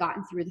 until they've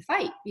gotten through the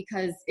fight.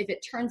 Because if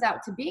it turns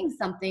out to being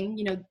something,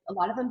 you know, a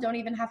lot of them don't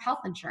even have health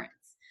insurance.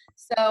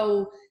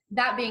 So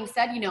that being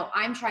said, you know,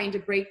 I'm trying to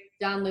break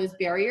down those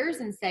barriers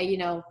and say, you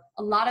know,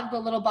 a lot of the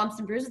little bumps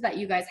and bruises that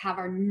you guys have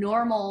are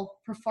normal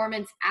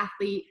performance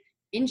athlete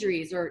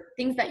injuries, or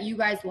things that you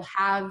guys will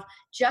have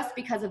just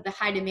because of the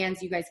high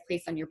demands you guys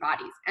place on your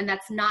bodies. And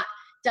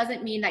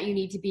doesn't mean that you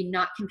need to be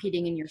not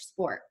competing in your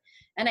sport.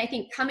 And I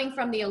think coming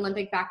from the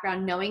Olympic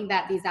background, knowing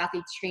that these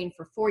athletes train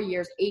for 4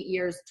 years, 8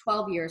 years,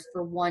 12 years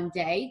for one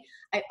day,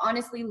 I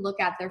honestly look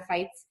at their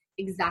fights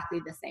exactly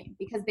the same,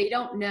 because they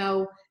don't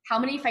know how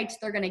many fights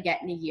they're going to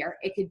get in a year.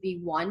 It could be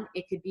 1,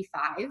 it could be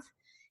 5.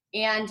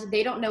 And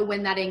they don't know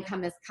when that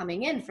income is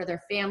coming in for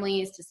their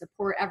families to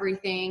support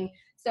everything.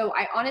 So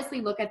I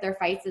honestly look at their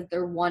fights as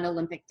their one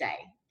Olympic day.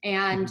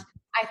 And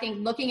I think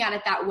looking at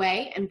it that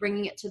way and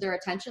bringing it to their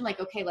attention, like,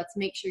 okay, let's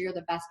make sure you're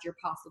the best you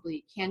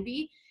possibly can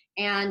be.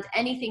 And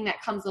anything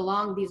that comes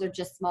along, these are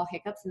just small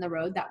hiccups in the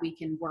road that we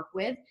can work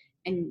with,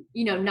 and,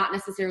 you know, not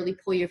necessarily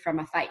pull you from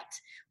a fight.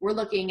 We're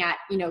looking at,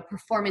 you know,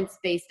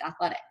 performance-based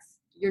athletics.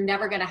 You're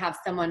never going to have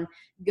someone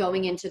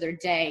going into their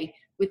day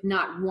with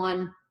not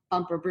one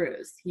bump or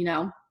bruise, you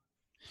know?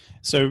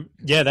 So,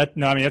 yeah,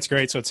 that's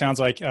great. So it sounds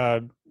like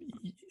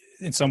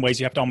in some ways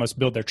you have to almost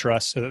build their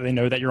trust so that they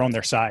know that you're on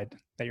their side,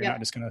 that you're not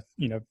just going to,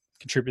 you know,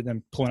 contribute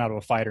them pulling out of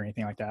a fight or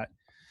anything like that.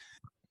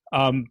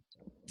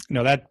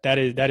 No,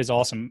 that is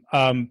awesome.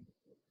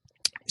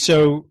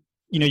 So,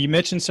 you know, you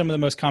mentioned some of the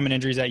most common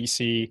injuries that you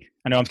see.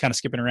 I know I'm kind of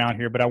skipping around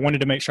here, but I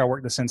wanted to make sure I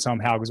worked this in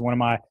somehow, because one of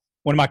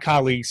my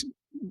colleagues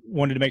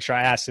wanted to make sure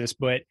I asked this.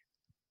 But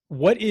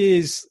what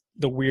is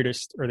the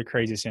weirdest or the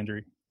craziest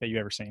injury that you've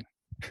ever seen?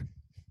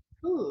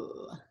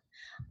 Ooh,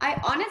 I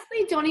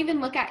honestly don't even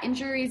look at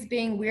injuries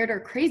being weird or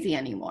crazy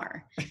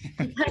anymore.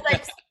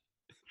 Because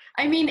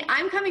I mean,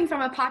 I'm coming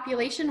from a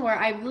population where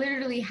I've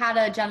literally had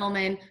a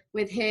gentleman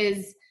with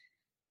his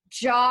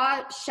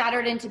jaw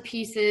shattered into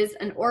pieces,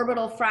 an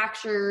orbital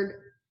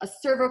fractured, a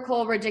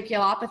cervical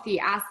radiculopathy,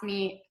 asked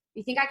me,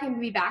 you think I can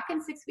be back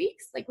in 6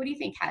 weeks? Like, what do you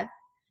think, Head?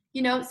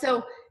 You know,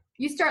 so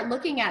you start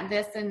looking at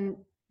this, and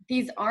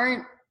these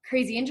aren't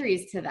crazy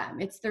injuries to them.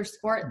 It's their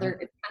sport.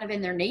 It's kind of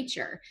in their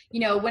nature.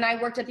 You know, when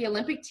I worked at the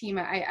Olympic team,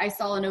 I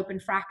saw an open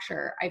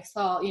fracture. I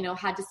saw, you know,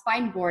 had to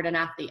spine board an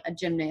athlete, a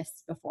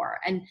gymnast before.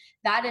 And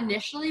that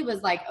initially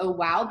was like, oh,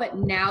 wow. But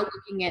now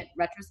looking at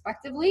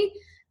retrospectively,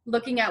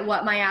 looking at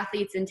what my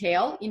athletes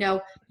entail, you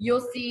know,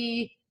 you'll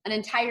see an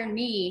entire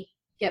knee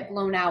get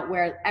blown out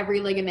where every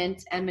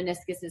ligament and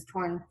meniscus is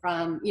torn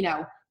from, you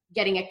know,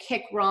 getting a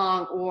kick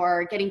wrong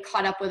or getting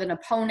caught up with an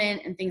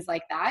opponent and things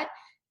like that.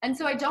 And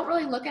so I don't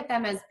really look at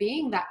them as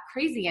being that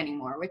crazy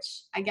anymore,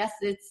 which I guess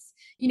it's,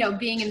 you know,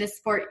 being in this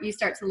sport, you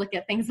start to look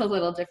at things a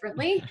little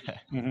differently.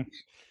 Mm-hmm.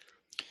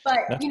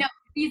 But, you know,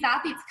 these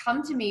athletes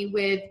come to me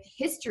with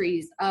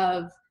histories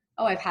of,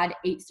 oh, I've had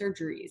 8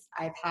 surgeries.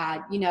 I've had,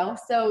 you know,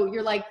 so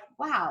you're like,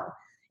 wow,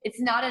 it's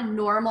not a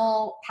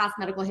normal past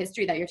medical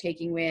history that you're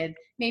taking with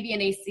maybe an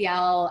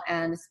ACL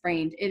and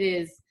sprained. It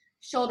is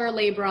shoulder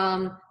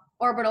labrum,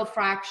 orbital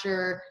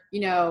fracture,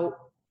 you know,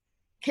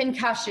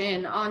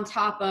 concussion on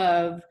top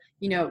of,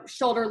 you know,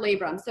 shoulder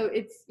labrum. So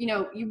it's, you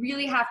know, you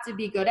really have to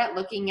be good at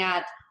looking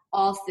at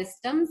all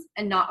systems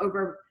and not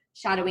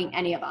overshadowing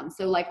any of them.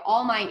 So like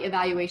all my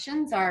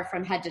evaluations are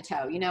from head to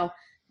toe. You know,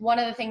 one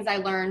of the things I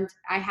learned,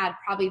 I had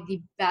probably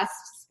the best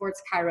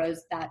sports chiros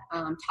that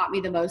taught me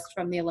the most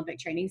from the Olympic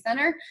Training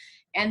Center.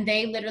 And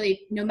they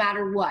literally, no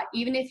matter what,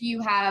 even if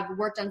you have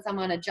worked on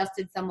someone,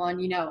 adjusted someone,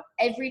 you know,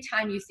 every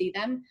time you see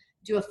them,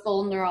 do a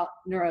full neuro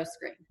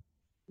screen.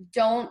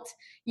 Don't,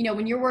 you know,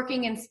 when you're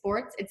working in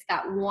sports, it's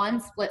that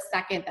one split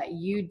second that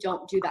you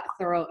don't do that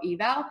thorough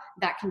eval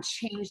that can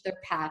change their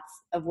paths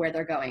of where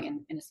they're going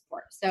in a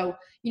sport. So,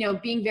 you know,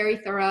 being very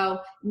thorough,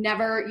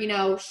 never, you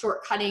know,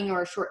 shortcutting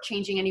or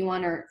shortchanging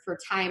anyone or for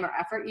time or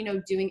effort, you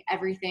know, doing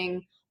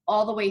everything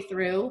all the way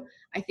through,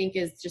 I think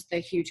is just a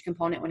huge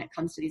component when it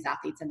comes to these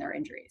athletes and their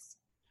injuries.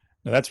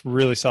 No, that's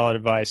really solid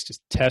advice.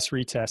 Just test,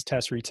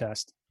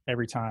 retest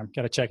every time.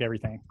 Got to check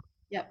everything.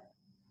 Yep.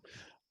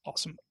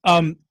 Awesome.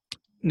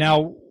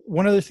 Now,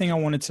 one other thing I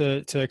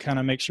wanted to kind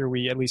of make sure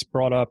we at least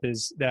brought up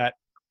is that,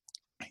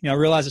 you know, I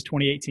realize it's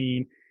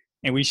 2018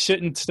 and we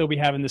shouldn't still be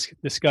having this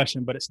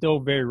discussion, but it's still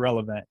very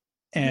relevant.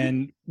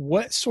 And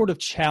what sort of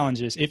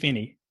challenges, if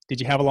any, did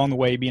you have along the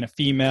way being a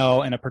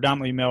female in a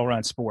predominantly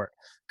male-run sport?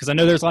 Because I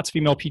know there's lots of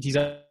female PTs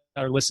that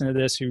are listening to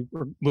this who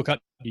look up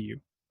to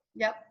you.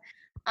 Yep.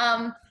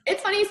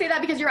 It's funny you say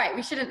that because you're right.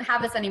 We shouldn't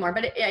have this anymore,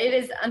 but it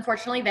is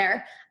unfortunately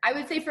there. I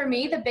would say for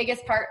me, the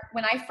biggest part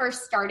when I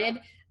first started,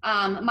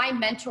 my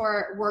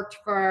mentor worked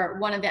for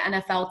one of the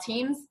NFL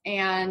teams,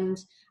 and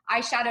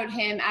I shadowed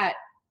him at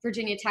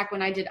Virginia Tech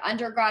when I did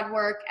undergrad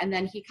work. And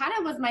then he kind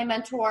of was my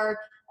mentor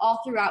all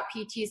throughout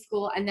PT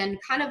school and then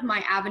kind of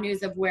my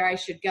avenues of where I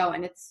should go.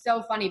 And it's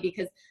so funny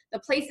because the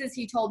places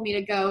he told me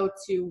to go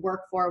to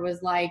work for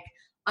was like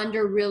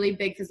under really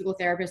big physical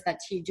therapists that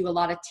do a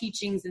lot of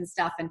teachings and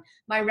stuff. And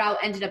my route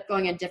ended up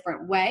going a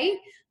different way.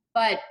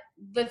 But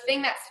the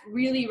thing that's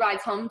really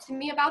rides home to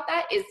me about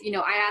that is, you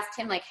know, I asked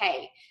him like,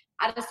 hey,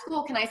 out of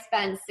school, can I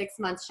spend 6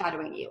 months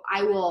shadowing you?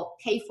 I will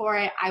pay for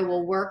it. I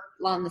will work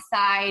on the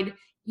side.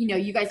 You know,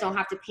 you guys don't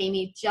have to pay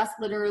me, just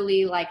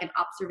literally like an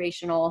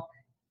observational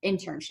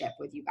internship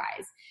with you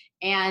guys.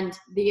 And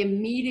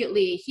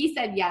he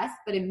said yes,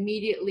 but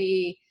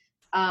immediately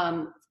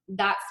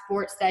that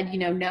sport said, you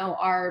know, no,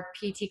 our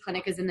PT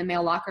clinic is in the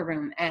male locker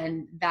room,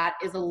 and that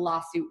is a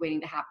lawsuit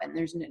waiting to happen.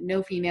 There's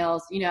no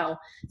females, you know.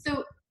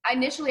 So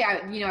initially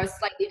I was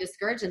slightly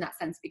discouraged in that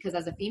sense because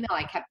as a female,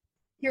 I kept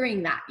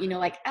hearing that, you know,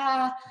 like,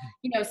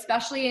 you know,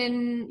 especially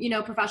in, you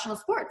know, professional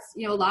sports,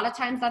 you know, a lot of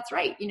times that's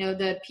right. You know,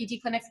 the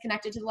PT clinic's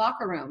connected to the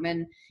locker room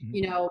and,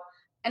 you know,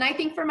 and I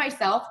think for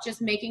myself,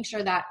 just making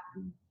sure that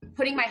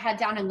putting my head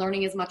down and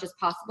learning as much as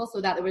possible so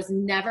that there was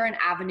never an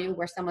avenue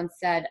where someone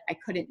said I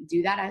couldn't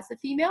do that as a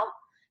female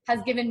has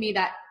given me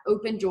that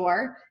open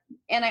door.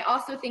 And I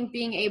also think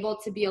being able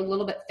to be a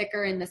little bit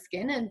thicker in the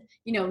skin and,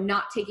 you know,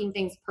 not taking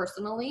things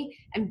personally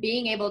and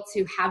being able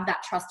to have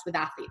that trust with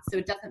athletes. So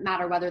it doesn't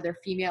matter whether they're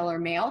female or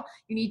male,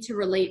 you need to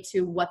relate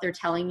to what they're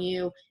telling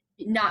you,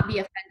 not be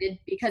offended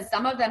because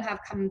some of them have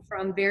come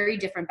from very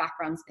different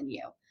backgrounds than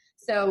you.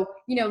 So,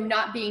 you know,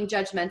 not being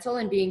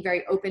judgmental and being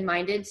very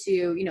open-minded to,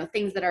 you know,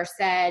 things that are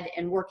said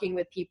and working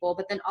with people,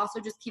 but then also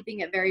just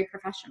keeping it very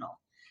professional.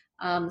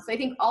 So I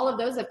think all of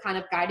those have kind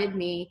of guided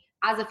me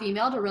as a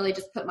female to really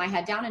just put my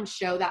head down and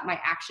show that my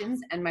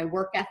actions and my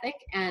work ethic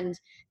and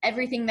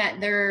everything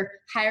that they're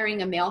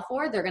hiring a male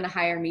for, they're going to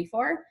hire me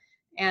for.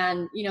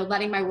 And, you know,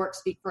 letting my work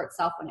speak for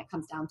itself when it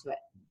comes down to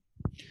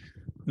it.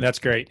 That's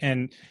great.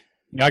 And,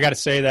 you know, I got to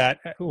say that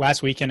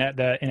last weekend at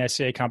the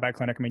NSCA Combat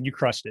Clinic, I mean, you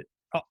crushed it.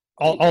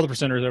 All the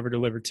presenters over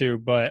delivered too,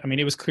 but I mean,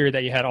 it was clear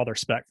that you had all the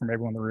respect from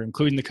everyone in the room,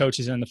 including the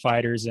coaches and the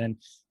fighters. And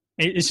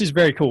it's just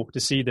very cool to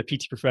see the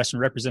PT profession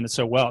represented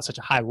so well at such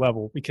a high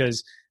level,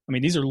 because I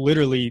mean, these are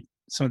literally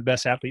some of the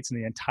best athletes in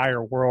the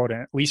entire world.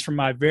 And at least from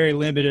my very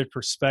limited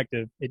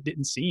perspective, it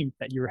didn't seem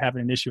that you were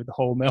having an issue with the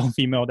whole male and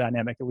female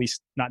dynamic, at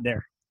least not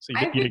there. So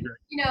you did great.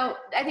 You know,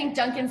 I think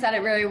Duncan said it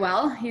really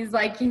well. He's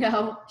like, you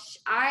know,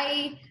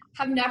 I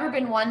have never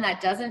been one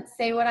that doesn't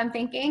say what I'm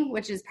thinking,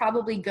 which is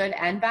probably good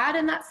and bad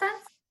in that sense.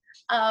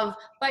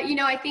 But, you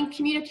know, I think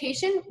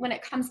communication when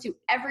it comes to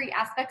every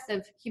aspect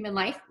of human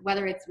life,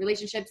 whether it's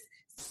relationships,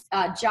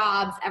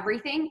 jobs,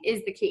 everything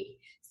is the key.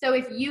 So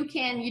if you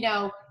can, you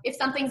know, if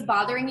something's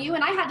bothering you,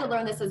 and I had to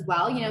learn this as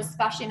well, you know,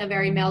 especially in a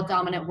very male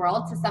dominant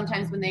world, to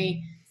sometimes when they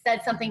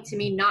said something to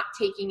me, not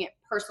taking it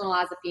personal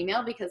as a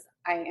female, because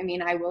I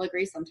mean, I will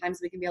agree, sometimes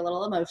we can be a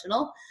little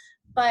emotional,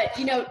 but,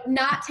 you know,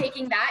 not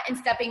taking that and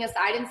stepping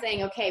aside and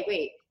saying, okay,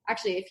 wait,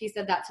 actually, if he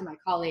said that to my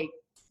colleague,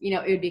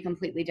 it would be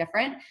completely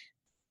different.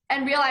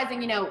 And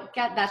realizing,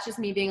 that's just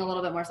me being a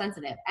little bit more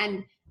sensitive.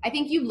 And I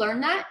think you learn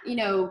that,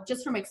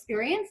 just from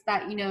experience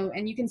that,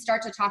 and you can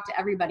start to talk to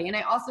everybody. And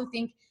I also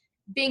think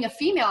being a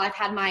female, I've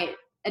had my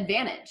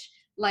advantage.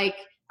 Like,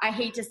 I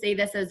hate to say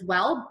this as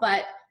well,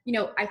 but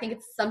I think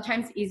it's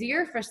sometimes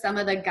easier for some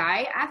of the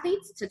guy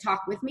athletes to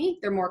talk with me.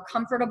 They're more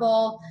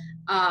comfortable,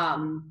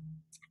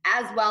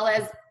 as well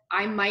as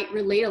I might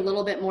relate a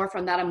little bit more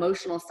from that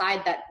emotional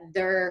side that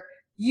they're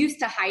used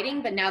to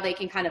hiding, but now they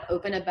can kind of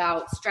open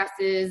about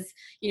stresses,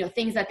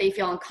 things that they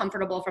feel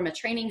uncomfortable from a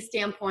training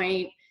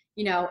standpoint,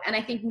 and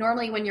I think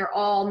normally when you're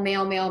all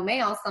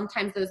male,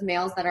 sometimes those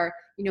males that are,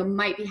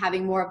 might be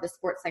having more of the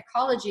sports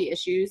psychology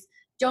issues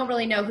don't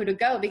really know who to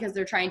go because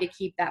they're trying to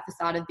keep that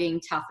facade of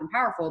being tough and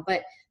powerful.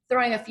 But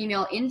throwing a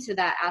female into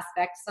that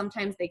aspect,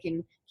 sometimes they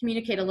can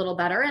communicate a little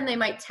better and they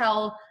might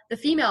tell the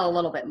female a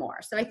little bit more.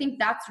 So I think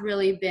that's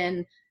really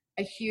been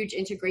a huge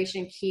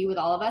integration key with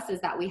all of us,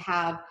 is that we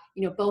have,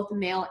 both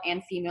male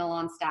and female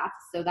on staff,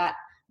 so that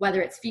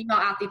whether it's female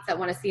athletes that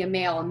want to see a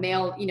male,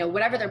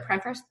 whatever their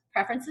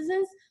preferences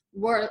is,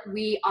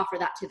 we offer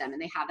that to them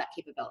and they have that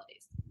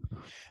capabilities.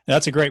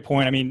 That's a great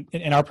point. I mean,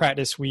 in our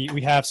practice, we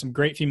have some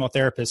great female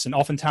therapists, and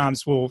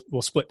oftentimes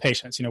we'll split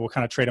patients. We'll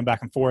kind of trade them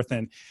back and forth.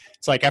 And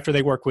it's like after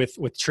they work with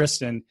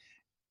Tristan,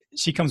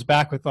 she comes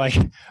back with like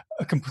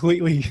a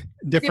completely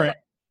different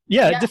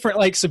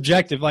like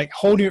subjective, like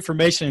whole new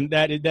information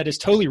that is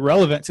totally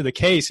relevant to the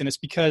case. And it's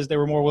because they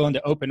were more willing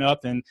to open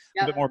up and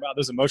a bit more about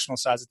those emotional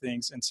sides of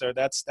things. And so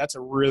that's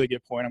a really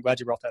good point. I'm glad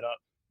you brought that up.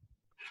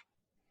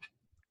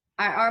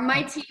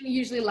 My team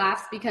usually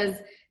laughs because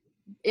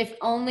if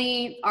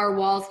only our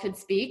walls could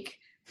speak,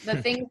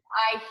 the things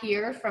I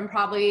hear from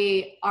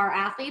probably our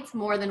athletes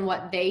more than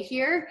what they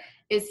hear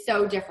is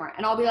so different.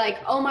 And I'll be like,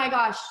 oh my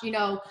gosh,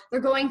 they're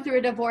going through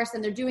a divorce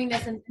and they're doing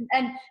this.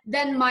 And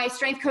then my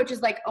strength coach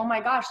is like, oh my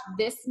gosh,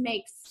 this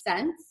makes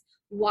sense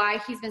why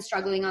he's been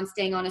struggling on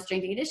staying on a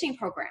strength and conditioning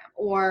program.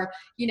 Or,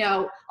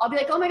 I'll be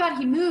like, oh my God,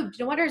 he moved.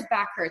 No wonder his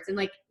back hurts. And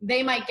like,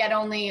 they might get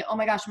only, oh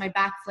my gosh, my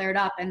back flared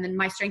up. And then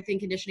my strength and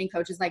conditioning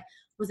coach is like,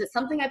 was it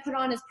something I put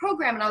on his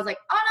program? And I was like,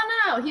 oh,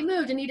 no, he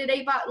moved and needed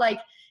 8 bot. Like,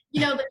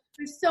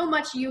 there's so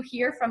much you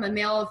hear from a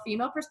male or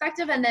female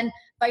perspective, and then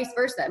vice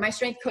versa. My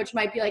strength coach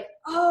might be like,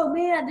 oh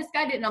man, this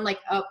guy did. And I'm like,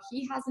 oh,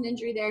 he has an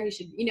injury there. He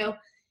should,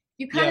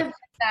 you kind of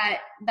get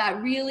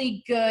that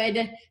really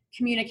good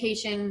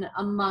communication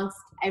amongst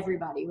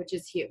everybody, which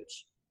is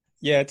huge.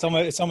 Yeah, it's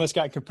almost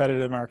got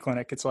competitive in our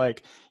clinic. It's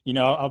like,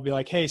 I'll be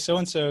like, hey,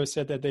 so-and-so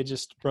said that they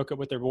just broke up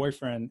with their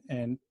boyfriend.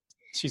 And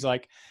she's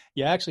like,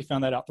 yeah, I actually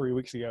found that out 3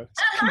 weeks ago.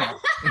 So, come on.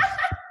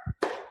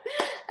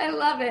 I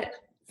love it.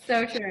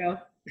 So true.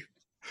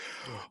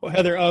 Well,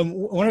 Heather,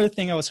 one other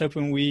thing I was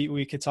hoping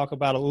we could talk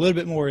about a little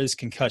bit more is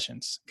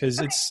concussions, because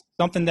it's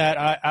something that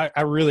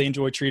I really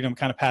enjoy treating. I'm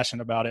kind of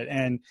passionate about it.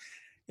 And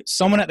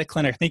someone at the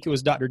clinic, I think it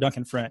was Dr.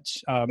 Duncan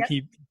French,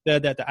 he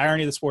said that the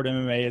irony of the sport of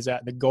MMA is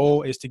that the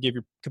goal is to give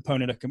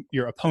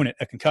your opponent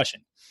a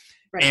concussion.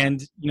 Right.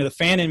 And, the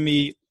fan in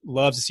me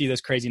loves to see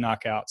those crazy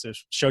knockouts.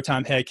 There's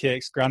Showtime head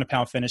kicks, ground and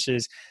pound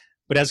finishes.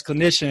 But as a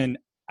clinician,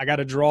 I got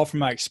to draw from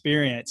my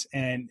experience,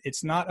 and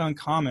it's not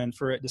uncommon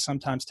for it to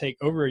sometimes take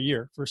over a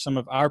year for some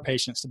of our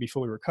patients to be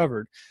fully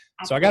recovered.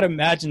 So I got to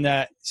imagine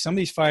that some of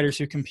these fighters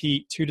who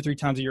compete 2 to 3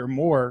 times a year or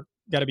more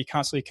got to be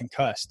constantly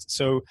concussed.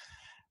 So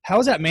how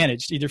is that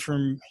managed, either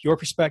from your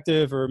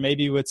perspective or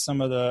maybe with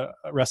some of the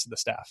rest of the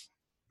staff?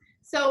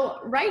 So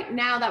right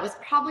now, that was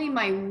probably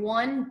my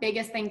one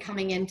biggest thing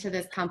coming into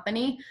this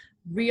company,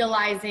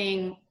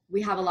 realizing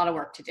we have a lot of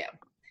work to do.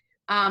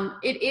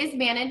 It is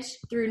managed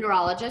through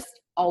neurologists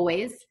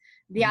always.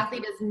 The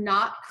athlete is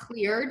not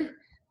cleared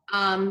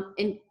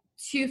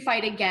to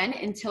fight again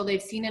until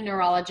they've seen a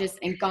neurologist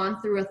and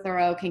gone through a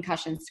thorough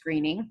concussion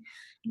screening.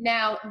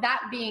 Now,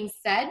 that being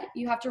said,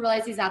 you have to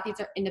realize these athletes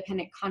are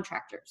independent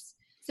contractors.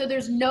 So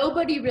there's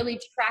nobody really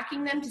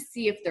tracking them to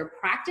see if they're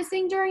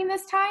practicing during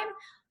this time.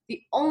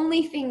 The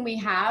only thing we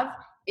have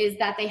is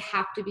that they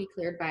have to be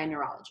cleared by a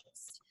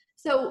neurologist.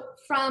 So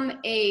from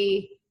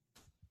a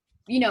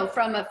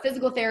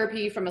physical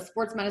therapy, from a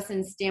sports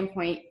medicine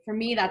standpoint, for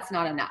me, that's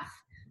not enough.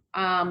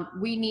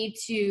 We need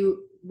to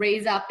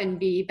raise up and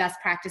be best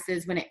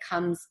practices when it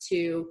comes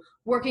to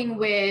working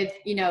with,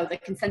 the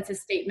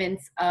consensus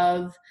statements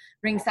of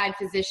ringside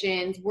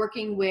physicians,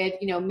 working with,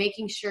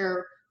 making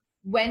sure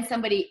when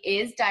somebody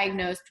is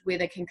diagnosed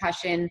with a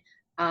concussion,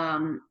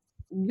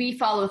 we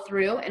follow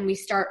through and we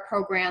start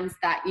programs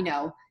that,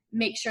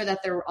 make sure that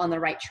they're on the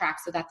right track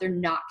so that they're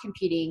not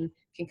competing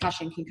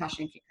concussion.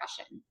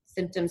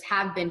 Symptoms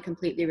have been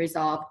completely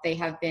resolved. They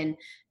have been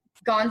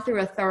gone through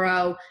a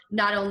thorough,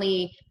 not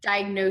only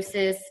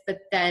diagnosis, but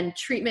then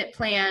treatment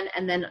plan,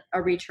 and then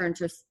a return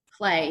to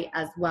play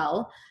as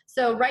well.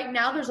 So right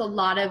now there's a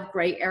lot of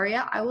gray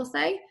area, I will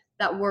say,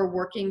 that we're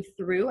working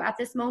through at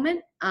this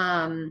moment.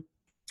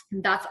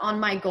 That's on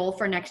my goal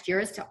for next year,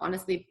 is to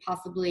honestly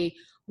possibly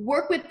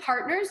work with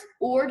partners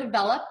or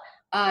develop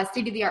a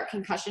state-of-the-art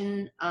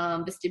concussion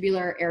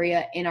vestibular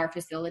area in our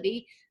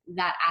facility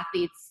that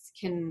athletes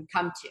can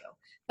come to.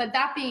 But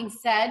that being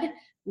said,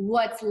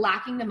 what's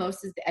lacking the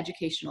most is the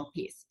educational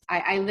piece.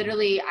 I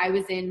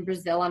was in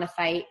Brazil on a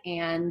fight,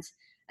 and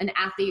an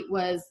athlete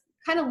was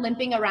kind of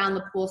limping around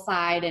the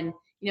poolside, and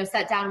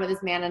sat down with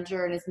his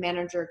manager, and his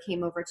manager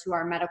came over to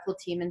our medical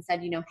team and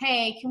said,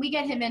 hey, can we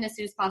get him in as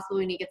soon as possible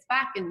when he gets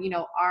back? And,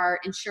 our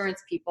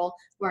insurance people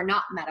who are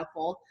not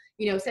medical,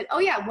 said, oh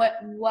yeah,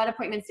 what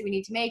appointments do we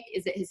need to make?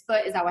 Is it his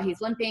foot? Is that why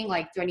he's limping?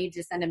 Like, do I need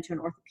to send him to an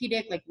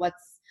orthopedic? Like,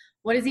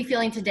 what is he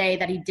feeling today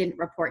that he didn't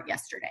report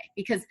yesterday?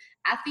 Because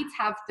athletes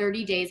have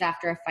 30 days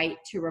after a fight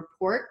to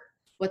report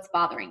what's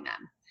bothering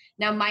them.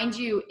 Now, mind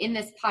you, in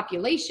this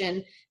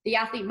population, the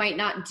athlete might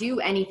not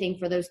do anything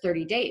for those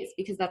 30 days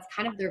because that's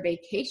kind of their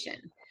vacation.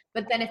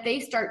 But then if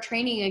they start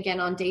training again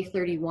on day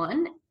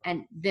 31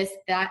 and this,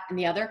 that, and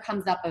the other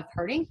comes up of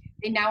hurting,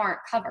 they now aren't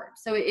covered.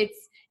 So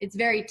it's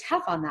very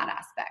tough on that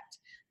aspect.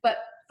 But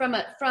from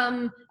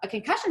a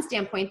concussion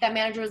standpoint, that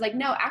manager was like,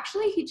 no,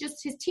 actually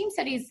his team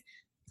said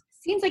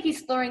seems like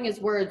he's slurring his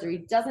words, or he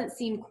doesn't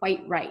seem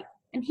quite right.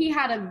 And he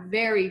had a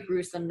very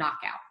gruesome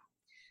knockout.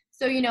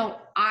 So,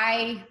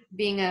 I,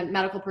 being a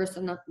medical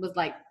person, was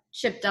like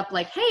chipped up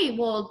like, hey,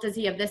 well, does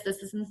he have this,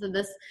 and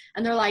this?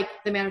 And they're like,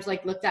 the manager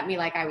like looked at me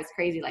like I was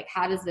crazy. Like,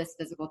 how does this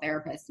physical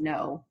therapist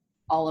know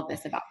all of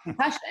this about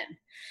concussion?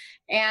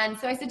 And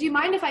so I said, do you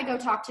mind if I go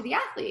talk to the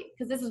athlete?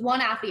 Because this is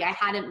one athlete I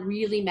hadn't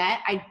really met.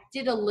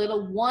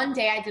 One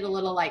day I did a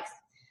little like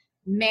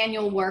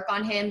manual work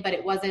on him, but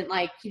it wasn't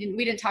like,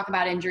 we didn't talk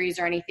about injuries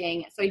or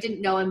anything. So I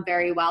didn't know him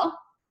very well.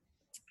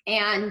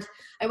 And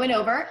I went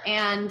over,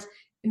 and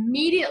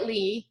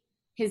immediately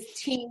his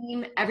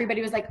team,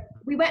 everybody was like,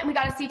 we went and we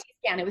got a CT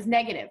scan. It was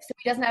negative. So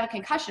he doesn't have a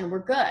concussion. We're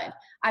good.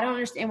 I don't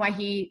understand why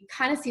he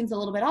kind of seems a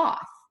little bit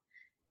off.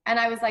 And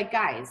I was like,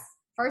 guys,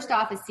 first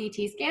off, his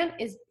CT scan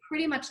is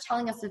pretty much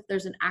telling us if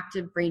there's an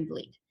active brain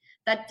bleed.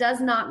 That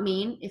does not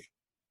mean if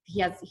he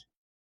has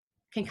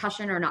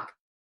concussion or not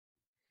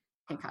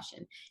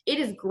concussion. It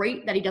is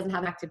great that he doesn't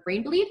have an active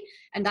brain bleed.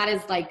 And that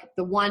is like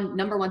the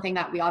number one thing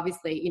that we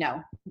obviously,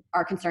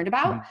 are concerned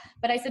about. Mm-hmm.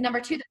 But I said,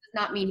 number two, that does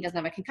not mean he doesn't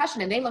have a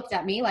concussion. And they looked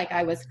at me like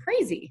I was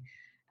crazy.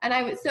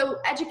 And so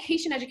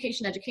education,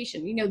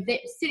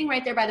 sitting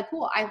right there by the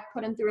pool, I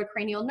put him through a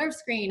cranial nerve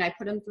screen. I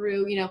put him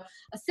through,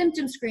 a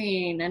symptom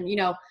screen, and,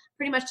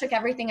 pretty much took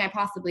everything I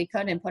possibly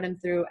could and put him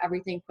through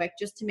everything quick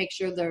just to make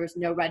sure there was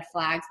no red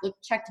flags,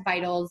 checked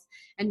vitals,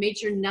 and made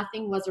sure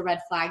nothing was a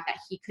red flag that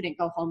he couldn't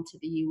go home to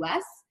the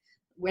US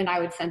when I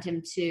would send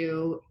him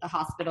to a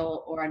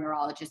hospital or a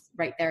neurologist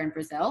right there in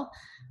Brazil.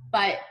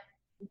 But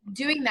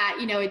doing that,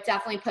 it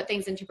definitely put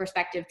things into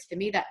perspective to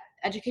me that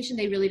education,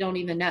 they really don't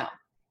even know.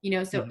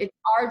 So It's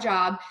our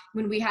job.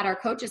 When we had our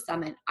coaches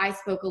summit, I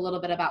spoke a little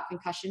bit about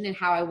concussion and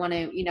how I want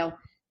to,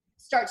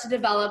 start to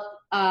develop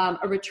a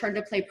return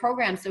to play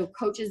program so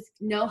coaches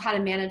know how to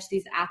manage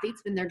these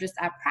athletes when they're just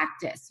at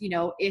practice.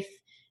 If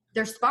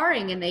they're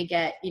sparring and they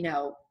get,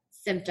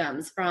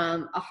 symptoms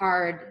from a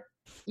hard,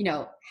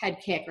 head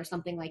kick or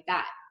something like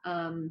that.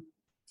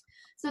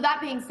 So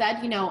that being said,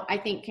 I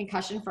think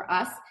concussion for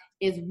us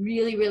is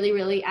really, really,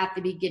 really at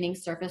the beginning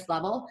surface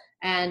level.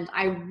 And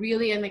I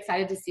really am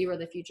excited to see where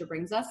the future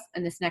brings us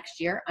in this next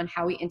year on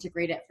how we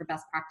integrate it for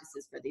best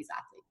practices for these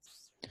athletes.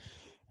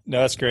 No,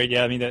 that's great.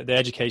 Yeah, I mean, the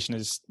education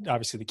is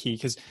obviously the key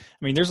because,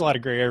 there's a lot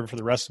of gray area for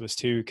the rest of us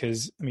too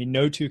because,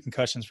 no two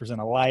concussions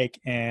present alike,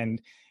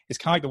 and it's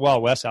kind of like the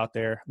Wild West out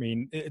there.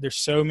 There's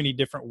so many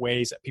different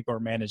ways that people are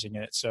managing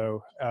it.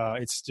 So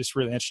it's just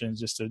really interesting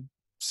just to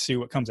see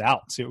what comes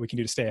out, see what we can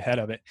do to stay ahead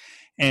of it.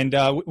 And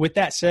with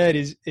that said,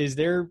 is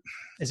there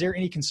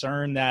any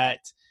concern that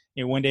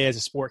one day as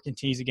a sport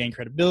continues to gain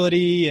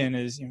credibility and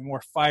as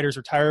more fighters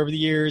retire over the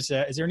years,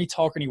 is there any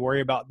talk or any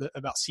worry about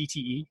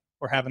CTE?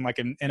 Or having like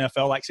an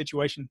NFL-like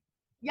situation?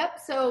 Yep.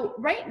 So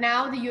right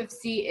now the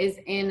UFC is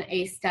in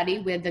a study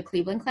with the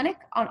Cleveland Clinic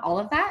on all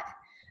of that.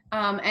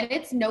 And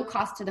it's no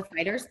cost to the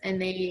fighters,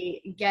 and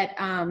they get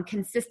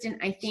consistent,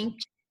 I think,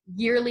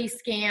 yearly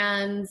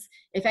scans.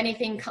 If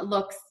anything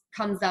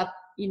comes up,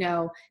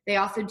 they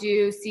also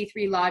do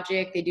C3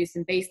 logic. They do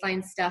some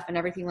baseline stuff and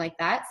everything like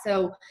that.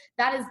 So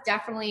that is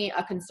definitely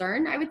a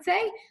concern, I would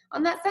say,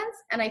 on that sense.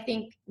 And I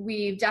think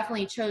we've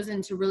definitely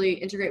chosen to really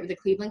integrate with the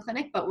Cleveland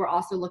Clinic, but we're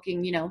also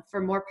looking, for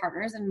more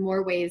partners and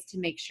more ways to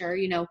make sure,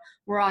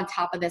 we're on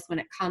top of this when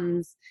it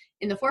comes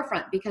in the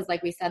forefront, because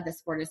like we said, the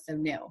sport is so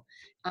new.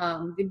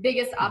 The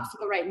biggest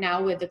obstacle right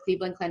now with the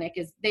Cleveland Clinic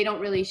is they don't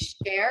really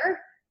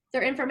share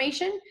their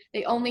information.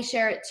 They only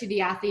share it to the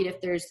athlete if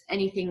there's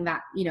anything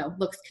that,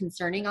 looks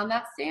concerning on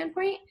that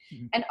standpoint.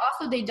 Mm-hmm. And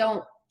also they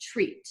don't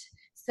treat.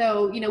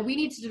 So, we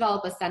need to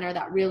develop a center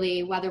that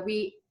really, whether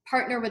we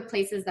partner with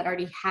places that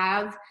already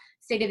have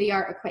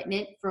state-of-the-art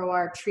equipment for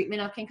our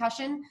treatment of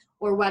concussion,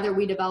 or whether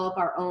we develop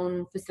our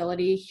own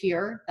facility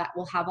here that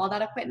will have all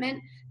that equipment,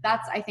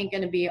 that's, I think,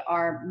 going to be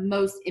our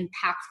most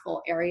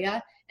impactful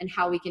area and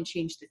how we can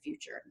change the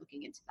future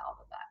looking into all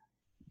of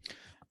that.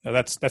 No,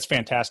 that's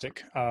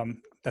fantastic.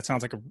 That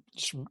sounds like a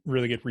just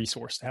really good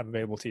resource to have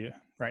available to you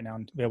right now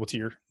and available to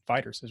your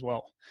fighters as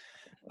well.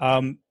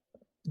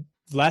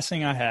 Last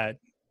thing I had,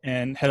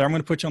 and Heather, I'm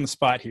going to put you on the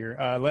spot here.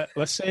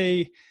 Let's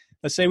say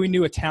let's say we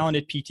knew a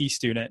talented PT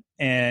student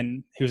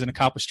and who was an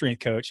accomplished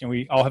strength coach, and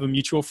we all have a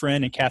mutual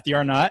friend in Kathy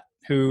Arnott,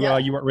 who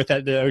you worked with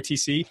at the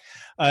OTC.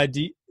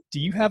 Do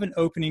you have an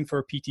opening for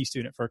a PT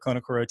student for a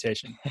clinical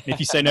rotation? And if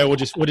you say no, we'll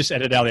just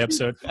edit out the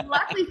episode.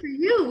 Luckily for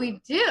you, we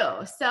do.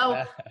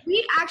 So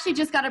we actually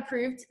just got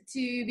approved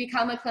to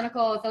become a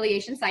clinical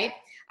affiliation site.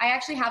 I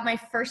actually have my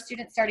first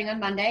student starting on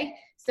Monday.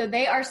 So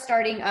they are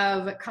starting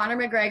of Conor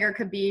McGregor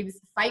Khabib's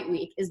fight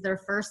week is their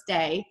first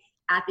day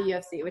at the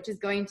UFC, which is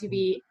going to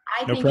be,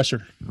 I think,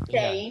 pressure.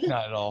 Insane. Yeah,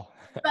 not at all.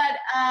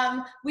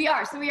 But we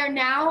are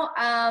now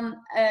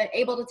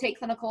able to take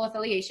clinical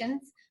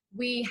affiliations.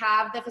 We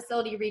have the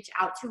facility reach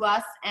out to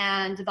us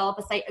and develop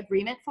a site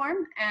agreement form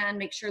and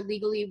make sure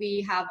legally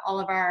we have all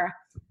of our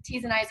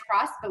T's and I's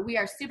crossed. But we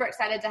are super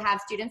excited to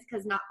have students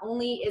because not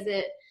only is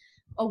it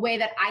a way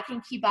that I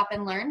can keep up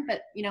and learn,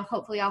 but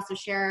hopefully also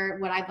share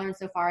what I've learned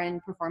so far in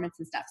performance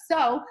and stuff.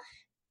 So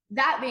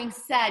that being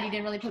said, you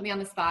didn't really put me on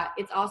the spot.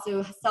 It's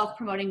also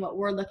self-promoting what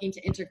we're looking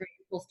to integrate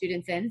full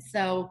students in.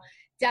 So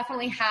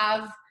definitely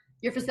have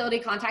your facility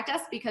contact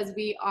us because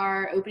we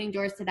are opening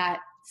doors to that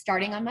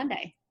starting on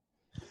Monday.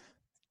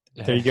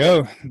 There you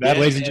go. That,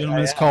 ladies and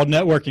gentlemen, is called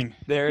networking.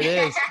 There it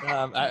is.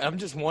 I'm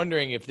just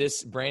wondering if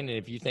Brandon,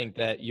 if you think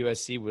that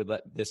USC would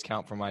let this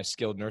count for my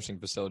skilled nursing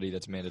facility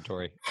that's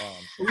mandatory.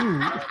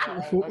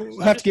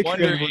 We'll have to get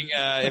wondering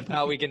if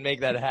how we can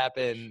make that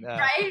happen.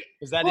 Right?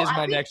 Because that is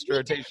my next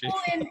rotation.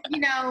 In,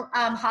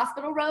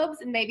 hospital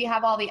robes and maybe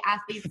have all the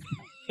athletes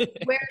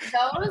wear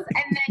those,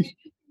 and then you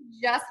can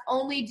just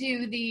only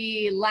do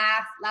the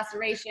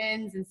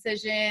lacerations,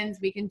 incisions.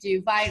 We can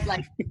do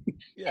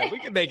Yeah, we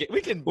can make it.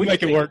 We can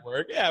make it work.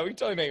 Yeah, we can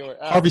totally make it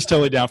work. Harvey's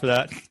totally down for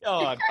that.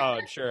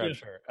 I'm sure.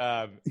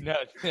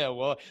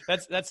 Well,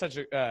 that's such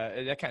a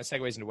that kind of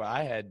segues into what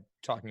I had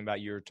talking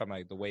about. You were talking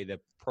about the way the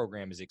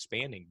program is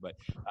expanding, but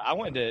I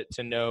wanted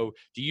to know: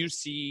 do you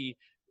see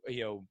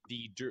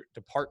the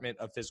Department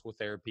of Physical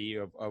Therapy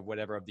of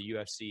whatever of the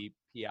UFC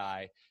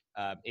PI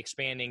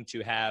expanding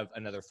to have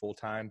another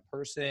full-time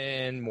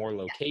person, more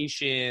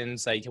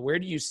locations? Like, where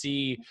do you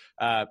see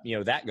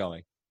that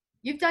going?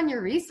 You've done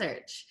your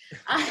research.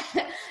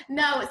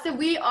 No, so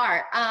we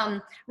are.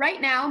 Right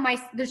now,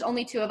 there's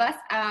only two of us,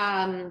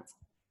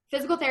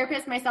 physical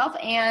therapist, myself,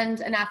 and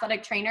an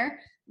athletic trainer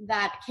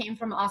that came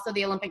from also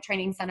the Olympic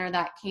Training Center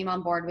that came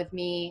on board with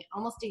me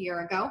almost a year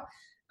ago.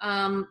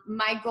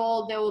 My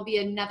goal, there will be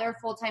another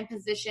full-time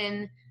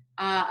position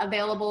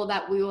available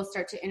that we will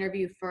start to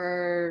interview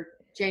for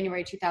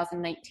January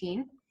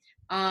 2019.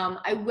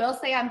 I will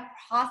say I'm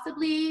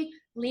possibly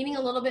leaning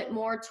a little bit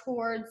more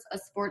towards a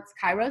sports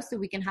chiro so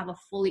we can have a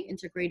fully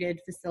integrated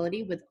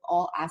facility with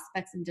all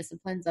aspects and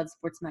disciplines of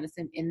sports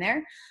medicine in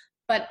there.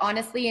 But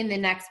honestly, in the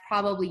next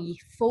probably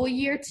full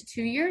year to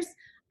 2 years,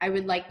 I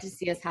would like to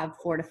see us have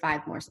 4 to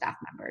 5 more staff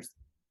members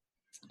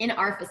in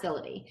our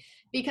facility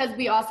because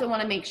we also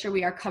want to make sure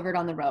we are covered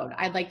on the road.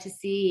 I'd like to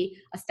see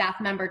a staff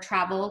member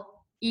travel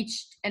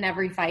each and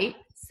every fight.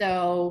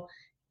 So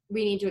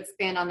we need to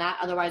expand on that.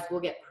 Otherwise, we'll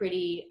get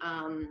pretty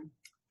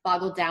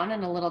boggled down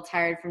and a little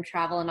tired from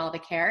travel and all the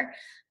care.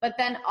 But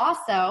then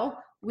also,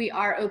 we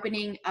are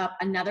opening up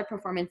another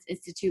performance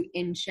institute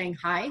in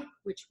Shanghai,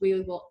 which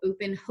we will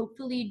open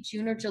hopefully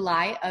June or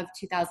July of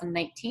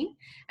 2019.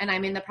 And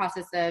I'm in the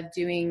process of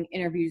doing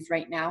interviews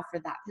right now for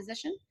that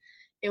position.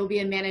 It will be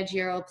a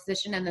managerial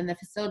position, and then the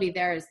facility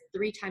there is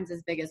 3 times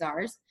as big as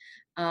ours.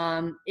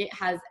 It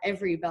has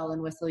every bell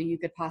and whistle you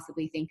could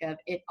possibly think of.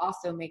 It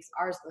also makes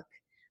ours look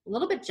a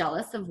little bit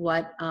jealous of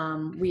what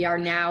we are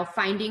now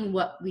finding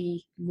what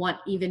we want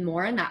even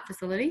more in that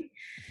facility.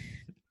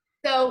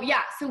 So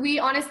we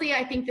honestly,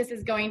 I think this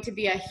is going to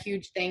be a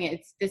huge thing.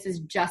 This is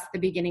just the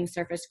beginning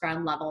surface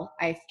ground level.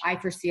 I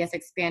foresee us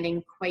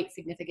expanding quite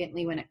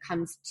significantly when it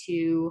comes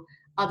to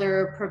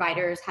other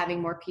providers having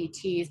more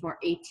PTs, more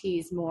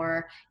ATs,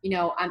 more,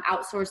 I'm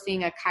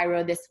outsourcing a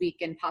chiro this week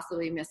and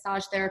possibly a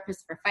massage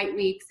therapist for fight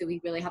week. So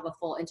we really have a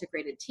full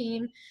integrated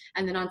team.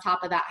 And then on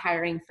top of that,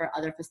 hiring for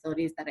other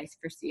facilities that I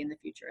foresee in the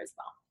future as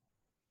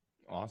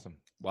well. Awesome.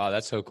 Wow,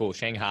 that's so cool.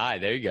 Shanghai,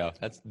 there you go.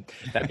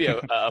 That'd be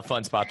a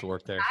fun spot to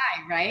work there.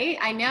 Right?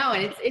 I know.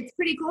 And it's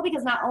pretty cool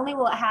because not only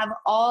will it have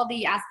all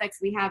the aspects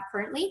we have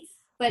currently,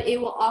 but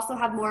it will also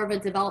have more of a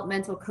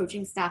developmental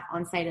coaching staff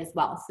on site as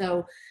well.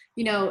 So,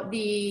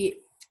 the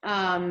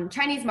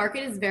Chinese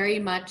market is very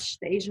much,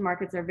 the Asian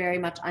markets are very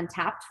much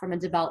untapped from a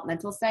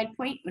developmental side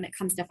point when it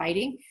comes to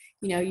fighting.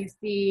 You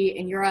see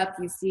in Europe,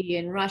 you see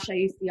in Russia,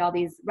 you see all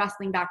these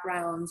wrestling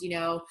backgrounds,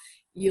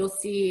 you'll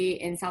see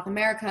in South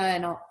America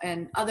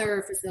and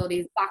other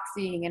facilities,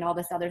 boxing and all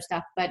this other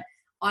stuff. But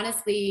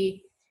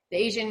honestly, the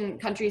Asian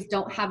countries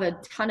don't have a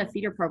ton of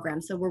feeder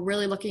programs. So we're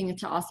really looking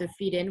to also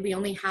feed in. We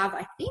only have,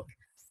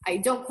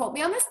 don't quote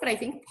me on this, but I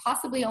think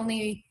possibly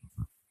only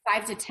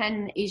 5 to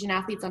 10 Asian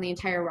athletes on the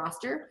entire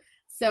roster.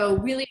 So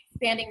really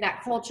expanding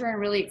that culture and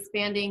really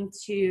expanding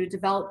to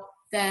develop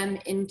them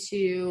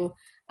into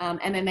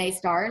MMA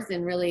stars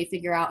and really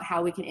figure out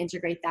how we can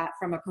integrate that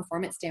from a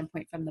performance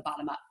standpoint from the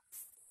bottom up.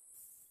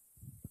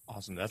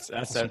 Awesome.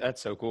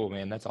 That's so cool,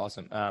 man. That's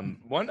awesome.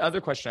 One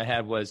other question I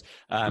had was,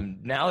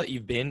 now that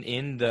you've been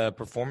in the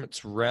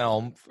performance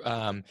realm,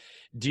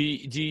 do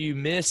you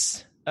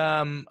miss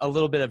a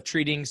little bit of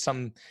treating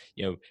some,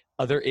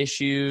 other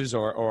issues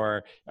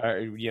or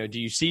do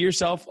you see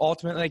yourself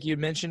ultimately, like you had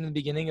mentioned in the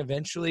beginning,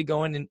 eventually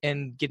going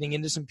and getting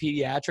into some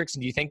pediatrics?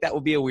 And do you think that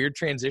will be a weird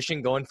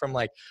transition going from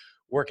like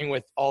working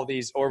with all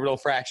these orbital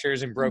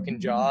fractures and broken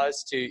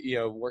jaws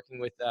to, working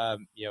with,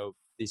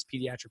 this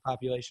pediatric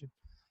population?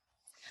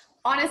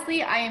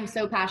 Honestly, I am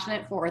so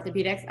passionate for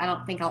orthopedics. I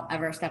don't think I'll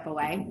ever step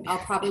away. I'll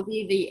probably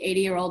be the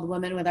 80-year-old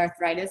woman with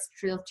arthritis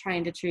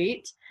trying to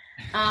treat.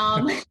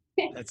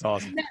 That's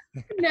awesome.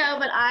 No,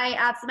 but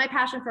my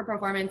passion for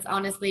performance,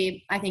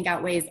 honestly, I think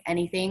outweighs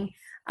anything.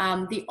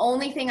 The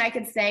only thing I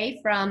could say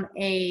from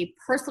a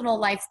personal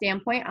life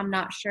standpoint, I'm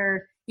not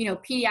sure,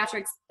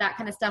 pediatrics, that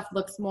kind of stuff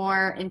looks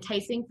more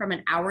enticing from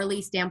an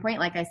hourly standpoint.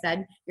 Like I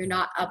said, you're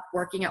not up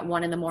working at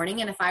 1 a.m.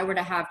 And if I were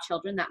to have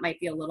children, that might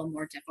be a little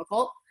more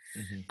difficult.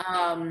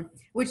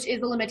 Which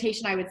is a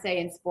limitation, I would say,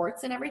 in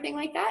sports and everything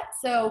like that.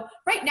 So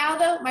right now,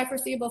 though, my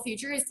foreseeable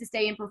future is to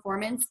stay in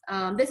performance.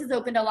 This has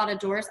opened a lot of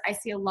doors. I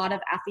see a lot of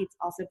athletes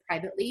also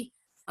privately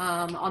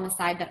on the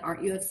side that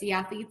aren't UFC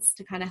athletes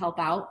to kind of help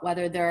out,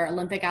 whether they're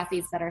Olympic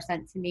athletes that are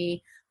sent to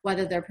me,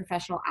 whether they're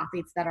professional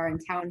athletes that are in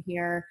town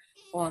here,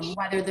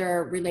 whether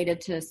they're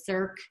related to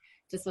Cirque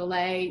du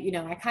Soleil.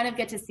 I kind of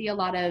get to see a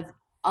lot of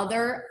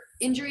other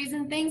injuries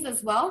and things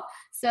as well.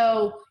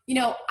 So,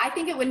 I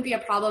think it wouldn't be a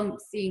problem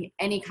seeing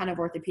any kind of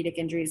orthopedic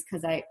injuries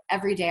because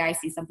every day I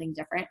see something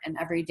different, and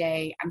every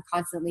day I'm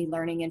constantly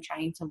learning and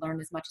trying to learn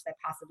as much as I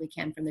possibly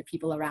can from the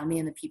people around me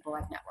and the people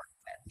I've networked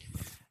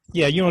with.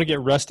 Yeah, you don't want to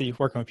get rusty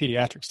working with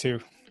pediatrics too.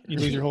 You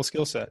lose your whole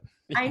skill set.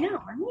 I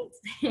know,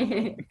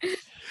 right?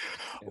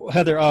 Well,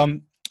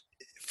 Heather,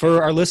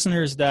 for our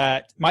listeners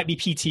that might be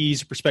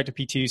PTs or prospective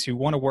PTs who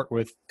want to work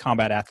with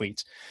combat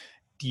athletes,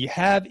 do you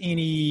have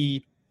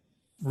any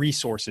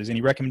resources,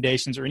 any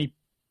recommendations, or any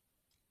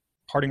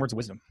parting words of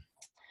wisdom?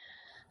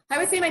 I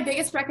would say my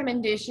biggest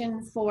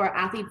recommendation for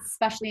athletes,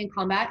 especially in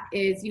combat,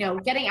 is,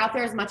 getting out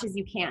there as much as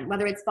you can,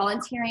 whether it's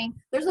volunteering.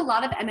 There's a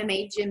lot of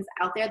MMA gyms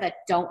out there that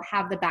don't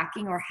have the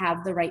backing or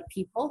have the right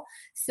people.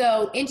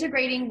 So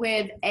integrating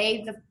with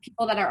the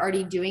people that are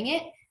already doing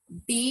it,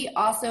 B,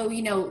 also,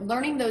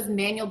 learning those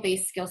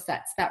manual-based skill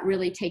sets that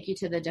really take you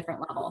to the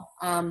different level.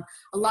 A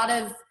lot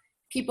of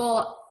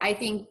people, I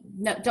think,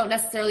 don't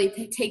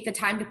necessarily take the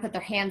time to put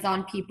their hands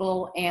on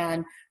people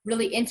and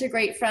really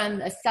integrate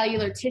from a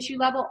cellular tissue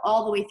level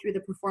all the way through the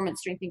performance,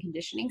 strength, and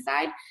conditioning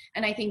side.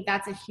 And I think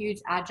that's a huge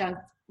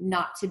adjunct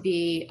not to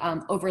be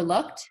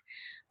overlooked.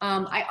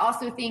 I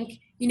also think,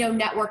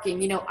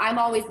 networking, I'm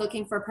always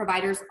looking for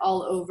providers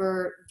all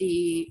over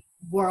the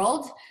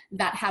world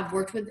that have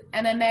worked with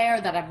MMA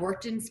or that have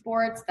worked in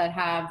sports that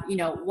have,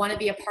 want to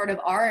be a part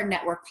of our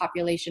network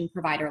population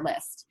provider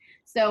list.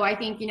 So I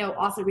think,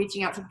 also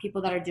reaching out to the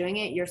people that are doing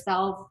it,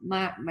 yourself,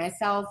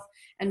 myself,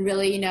 and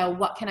really,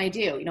 what can I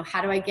do?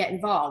 How do I get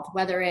involved?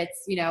 Whether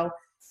it's,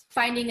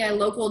 finding a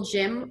local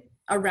gym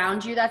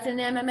around you that's in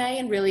MMA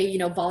and really,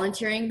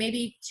 volunteering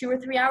maybe 2 or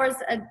 3 hours,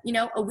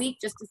 a week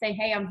just to say,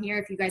 hey, I'm here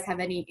if you guys have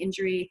any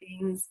injury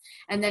things.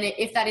 And then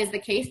if that is the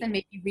case, then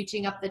maybe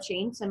reaching up the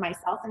chain to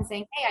myself and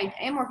saying, hey,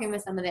 I am working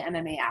with some of the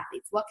MMA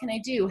athletes. What can I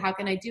do? How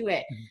can I do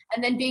it?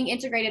 And then being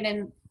integrated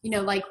in,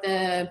 like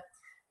the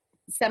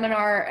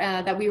seminar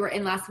that we were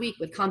in last week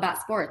with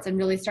combat sports and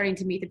really starting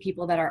to meet the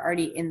people that are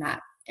already in that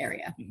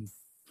area.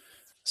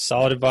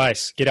 Solid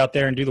advice. Get out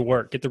there and do the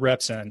work. Get the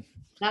reps in.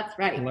 That's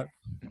right.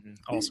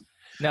 Awesome.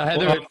 Now,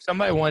 Heather, if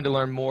somebody wanted to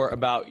learn more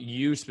about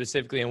you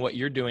specifically and what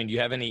you're doing, do you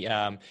have any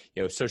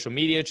social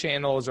media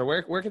channels, or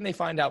where can they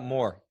find out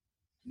more?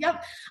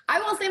 Yep. I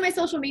will say my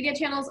social media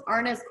channels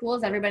aren't as cool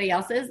as everybody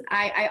else's.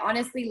 I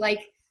honestly like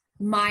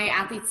my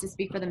athletes to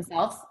speak for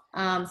themselves.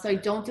 So I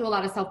don't do a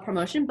lot of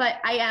self-promotion, but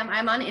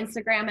I'm on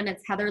Instagram and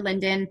it's Heather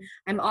Linden.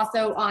 I'm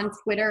also on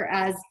Twitter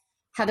as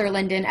Heather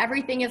Linden.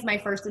 Everything is my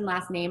first and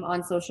last name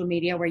on social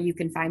media where you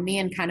can find me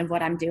and kind of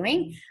what I'm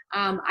doing.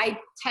 I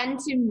tend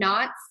to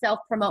not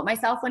self-promote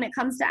myself when it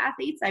comes to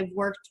athletes. I've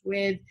worked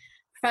with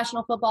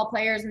professional football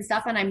players and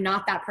stuff, and I'm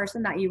not that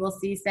person that you will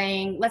see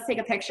saying, let's take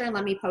a picture and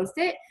let me post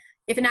it.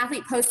 If an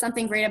athlete posts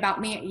something great about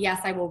me,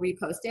 yes, I will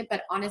repost it.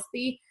 But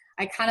honestly,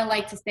 I kind of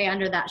like to stay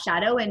under that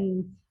shadow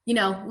and,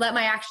 let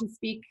my actions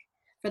speak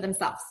for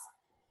themselves.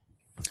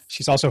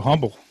 She's also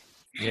humble.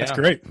 Yeah. That's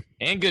great.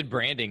 And good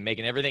branding,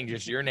 making everything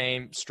just your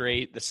name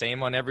straight, the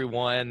same on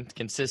everyone,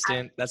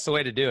 consistent. That's the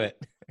way to do it.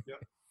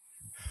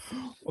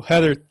 Well,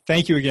 Heather,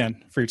 thank you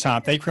again for your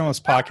time. Thank you for on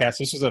this podcast.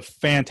 This was a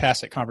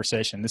fantastic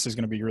conversation. This is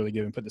going to be really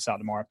good and put this out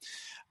tomorrow.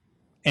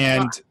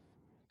 And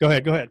go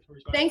ahead.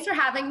 Thanks for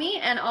having me.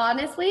 And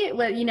honestly,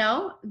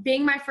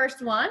 being my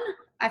first one,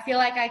 I feel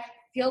like I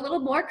feel a little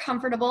more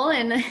comfortable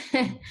and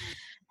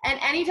and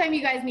anytime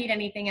you guys need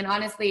anything, and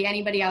honestly,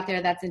 anybody out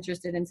there that's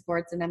interested in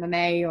sports and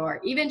MMA,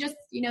 or even just,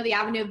 the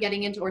avenue of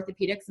getting into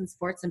orthopedics and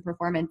sports and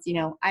performance,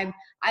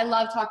 I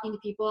love talking to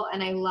people,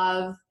 and I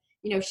love,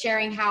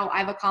 sharing how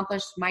I've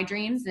accomplished my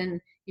dreams. And,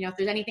 if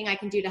there's anything I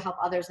can do to help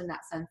others in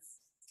that sense,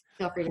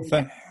 feel free to do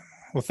that.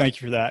 Well, thank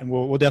you for that. And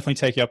we'll definitely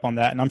take you up on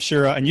that. And I'm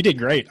sure, and you did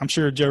great. I'm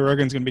sure Joe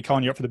Rogan's going to be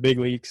calling you up for the big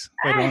leagues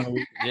later on in the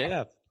week.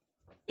 Yeah.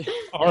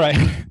 All right.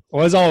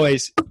 Well, as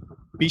always,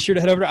 be sure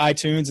to head over to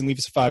iTunes and leave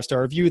us a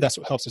 5-star review. That's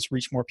what helps us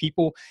reach more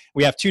people.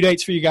 We have 2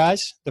 dates for you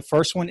guys. The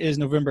first one is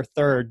November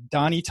 3rd.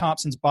 Donnie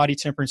Thompson's body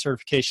tempering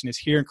certification is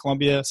here in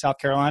Columbia, South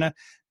Carolina.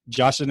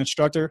 Josh is an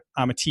instructor.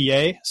 I'm a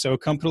TA. So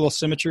come put a little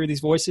symmetry of these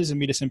voices and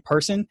meet us in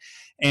person.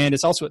 And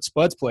it's also at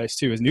Spud's place,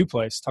 too, his new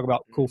place. Talk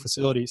about cool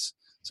facilities.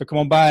 So come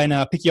on by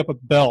and pick you up a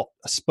belt,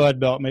 a Spud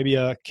belt, maybe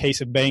a case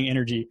of Bang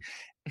Energy.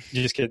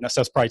 You're just kidding. That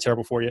stuff's probably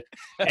terrible for you.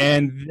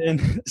 And then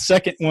the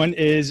second one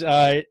is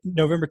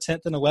November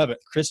 10th and 11th.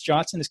 Chris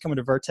Johnson is coming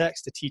to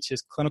Vertex to teach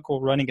his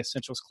clinical running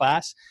essentials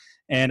class.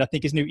 And I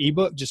think his new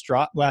ebook just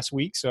dropped last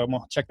week. So I'm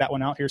going to check that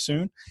one out here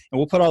soon. And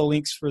we'll put all the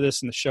links for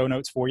this in the show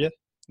notes for you.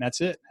 And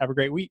that's it. Have a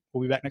great week.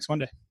 We'll be back next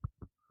Monday.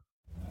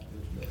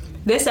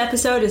 This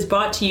episode is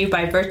brought to you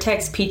by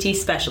Vertex PT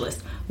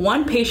Specialist.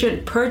 1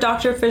 patient per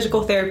doctor of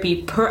physical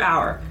therapy per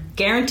hour.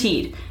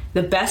 Guaranteed.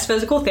 The best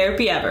physical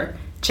therapy ever.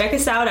 Check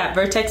us out at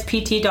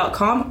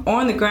vertexpt.com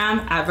or on the gram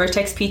at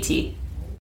vertexpt.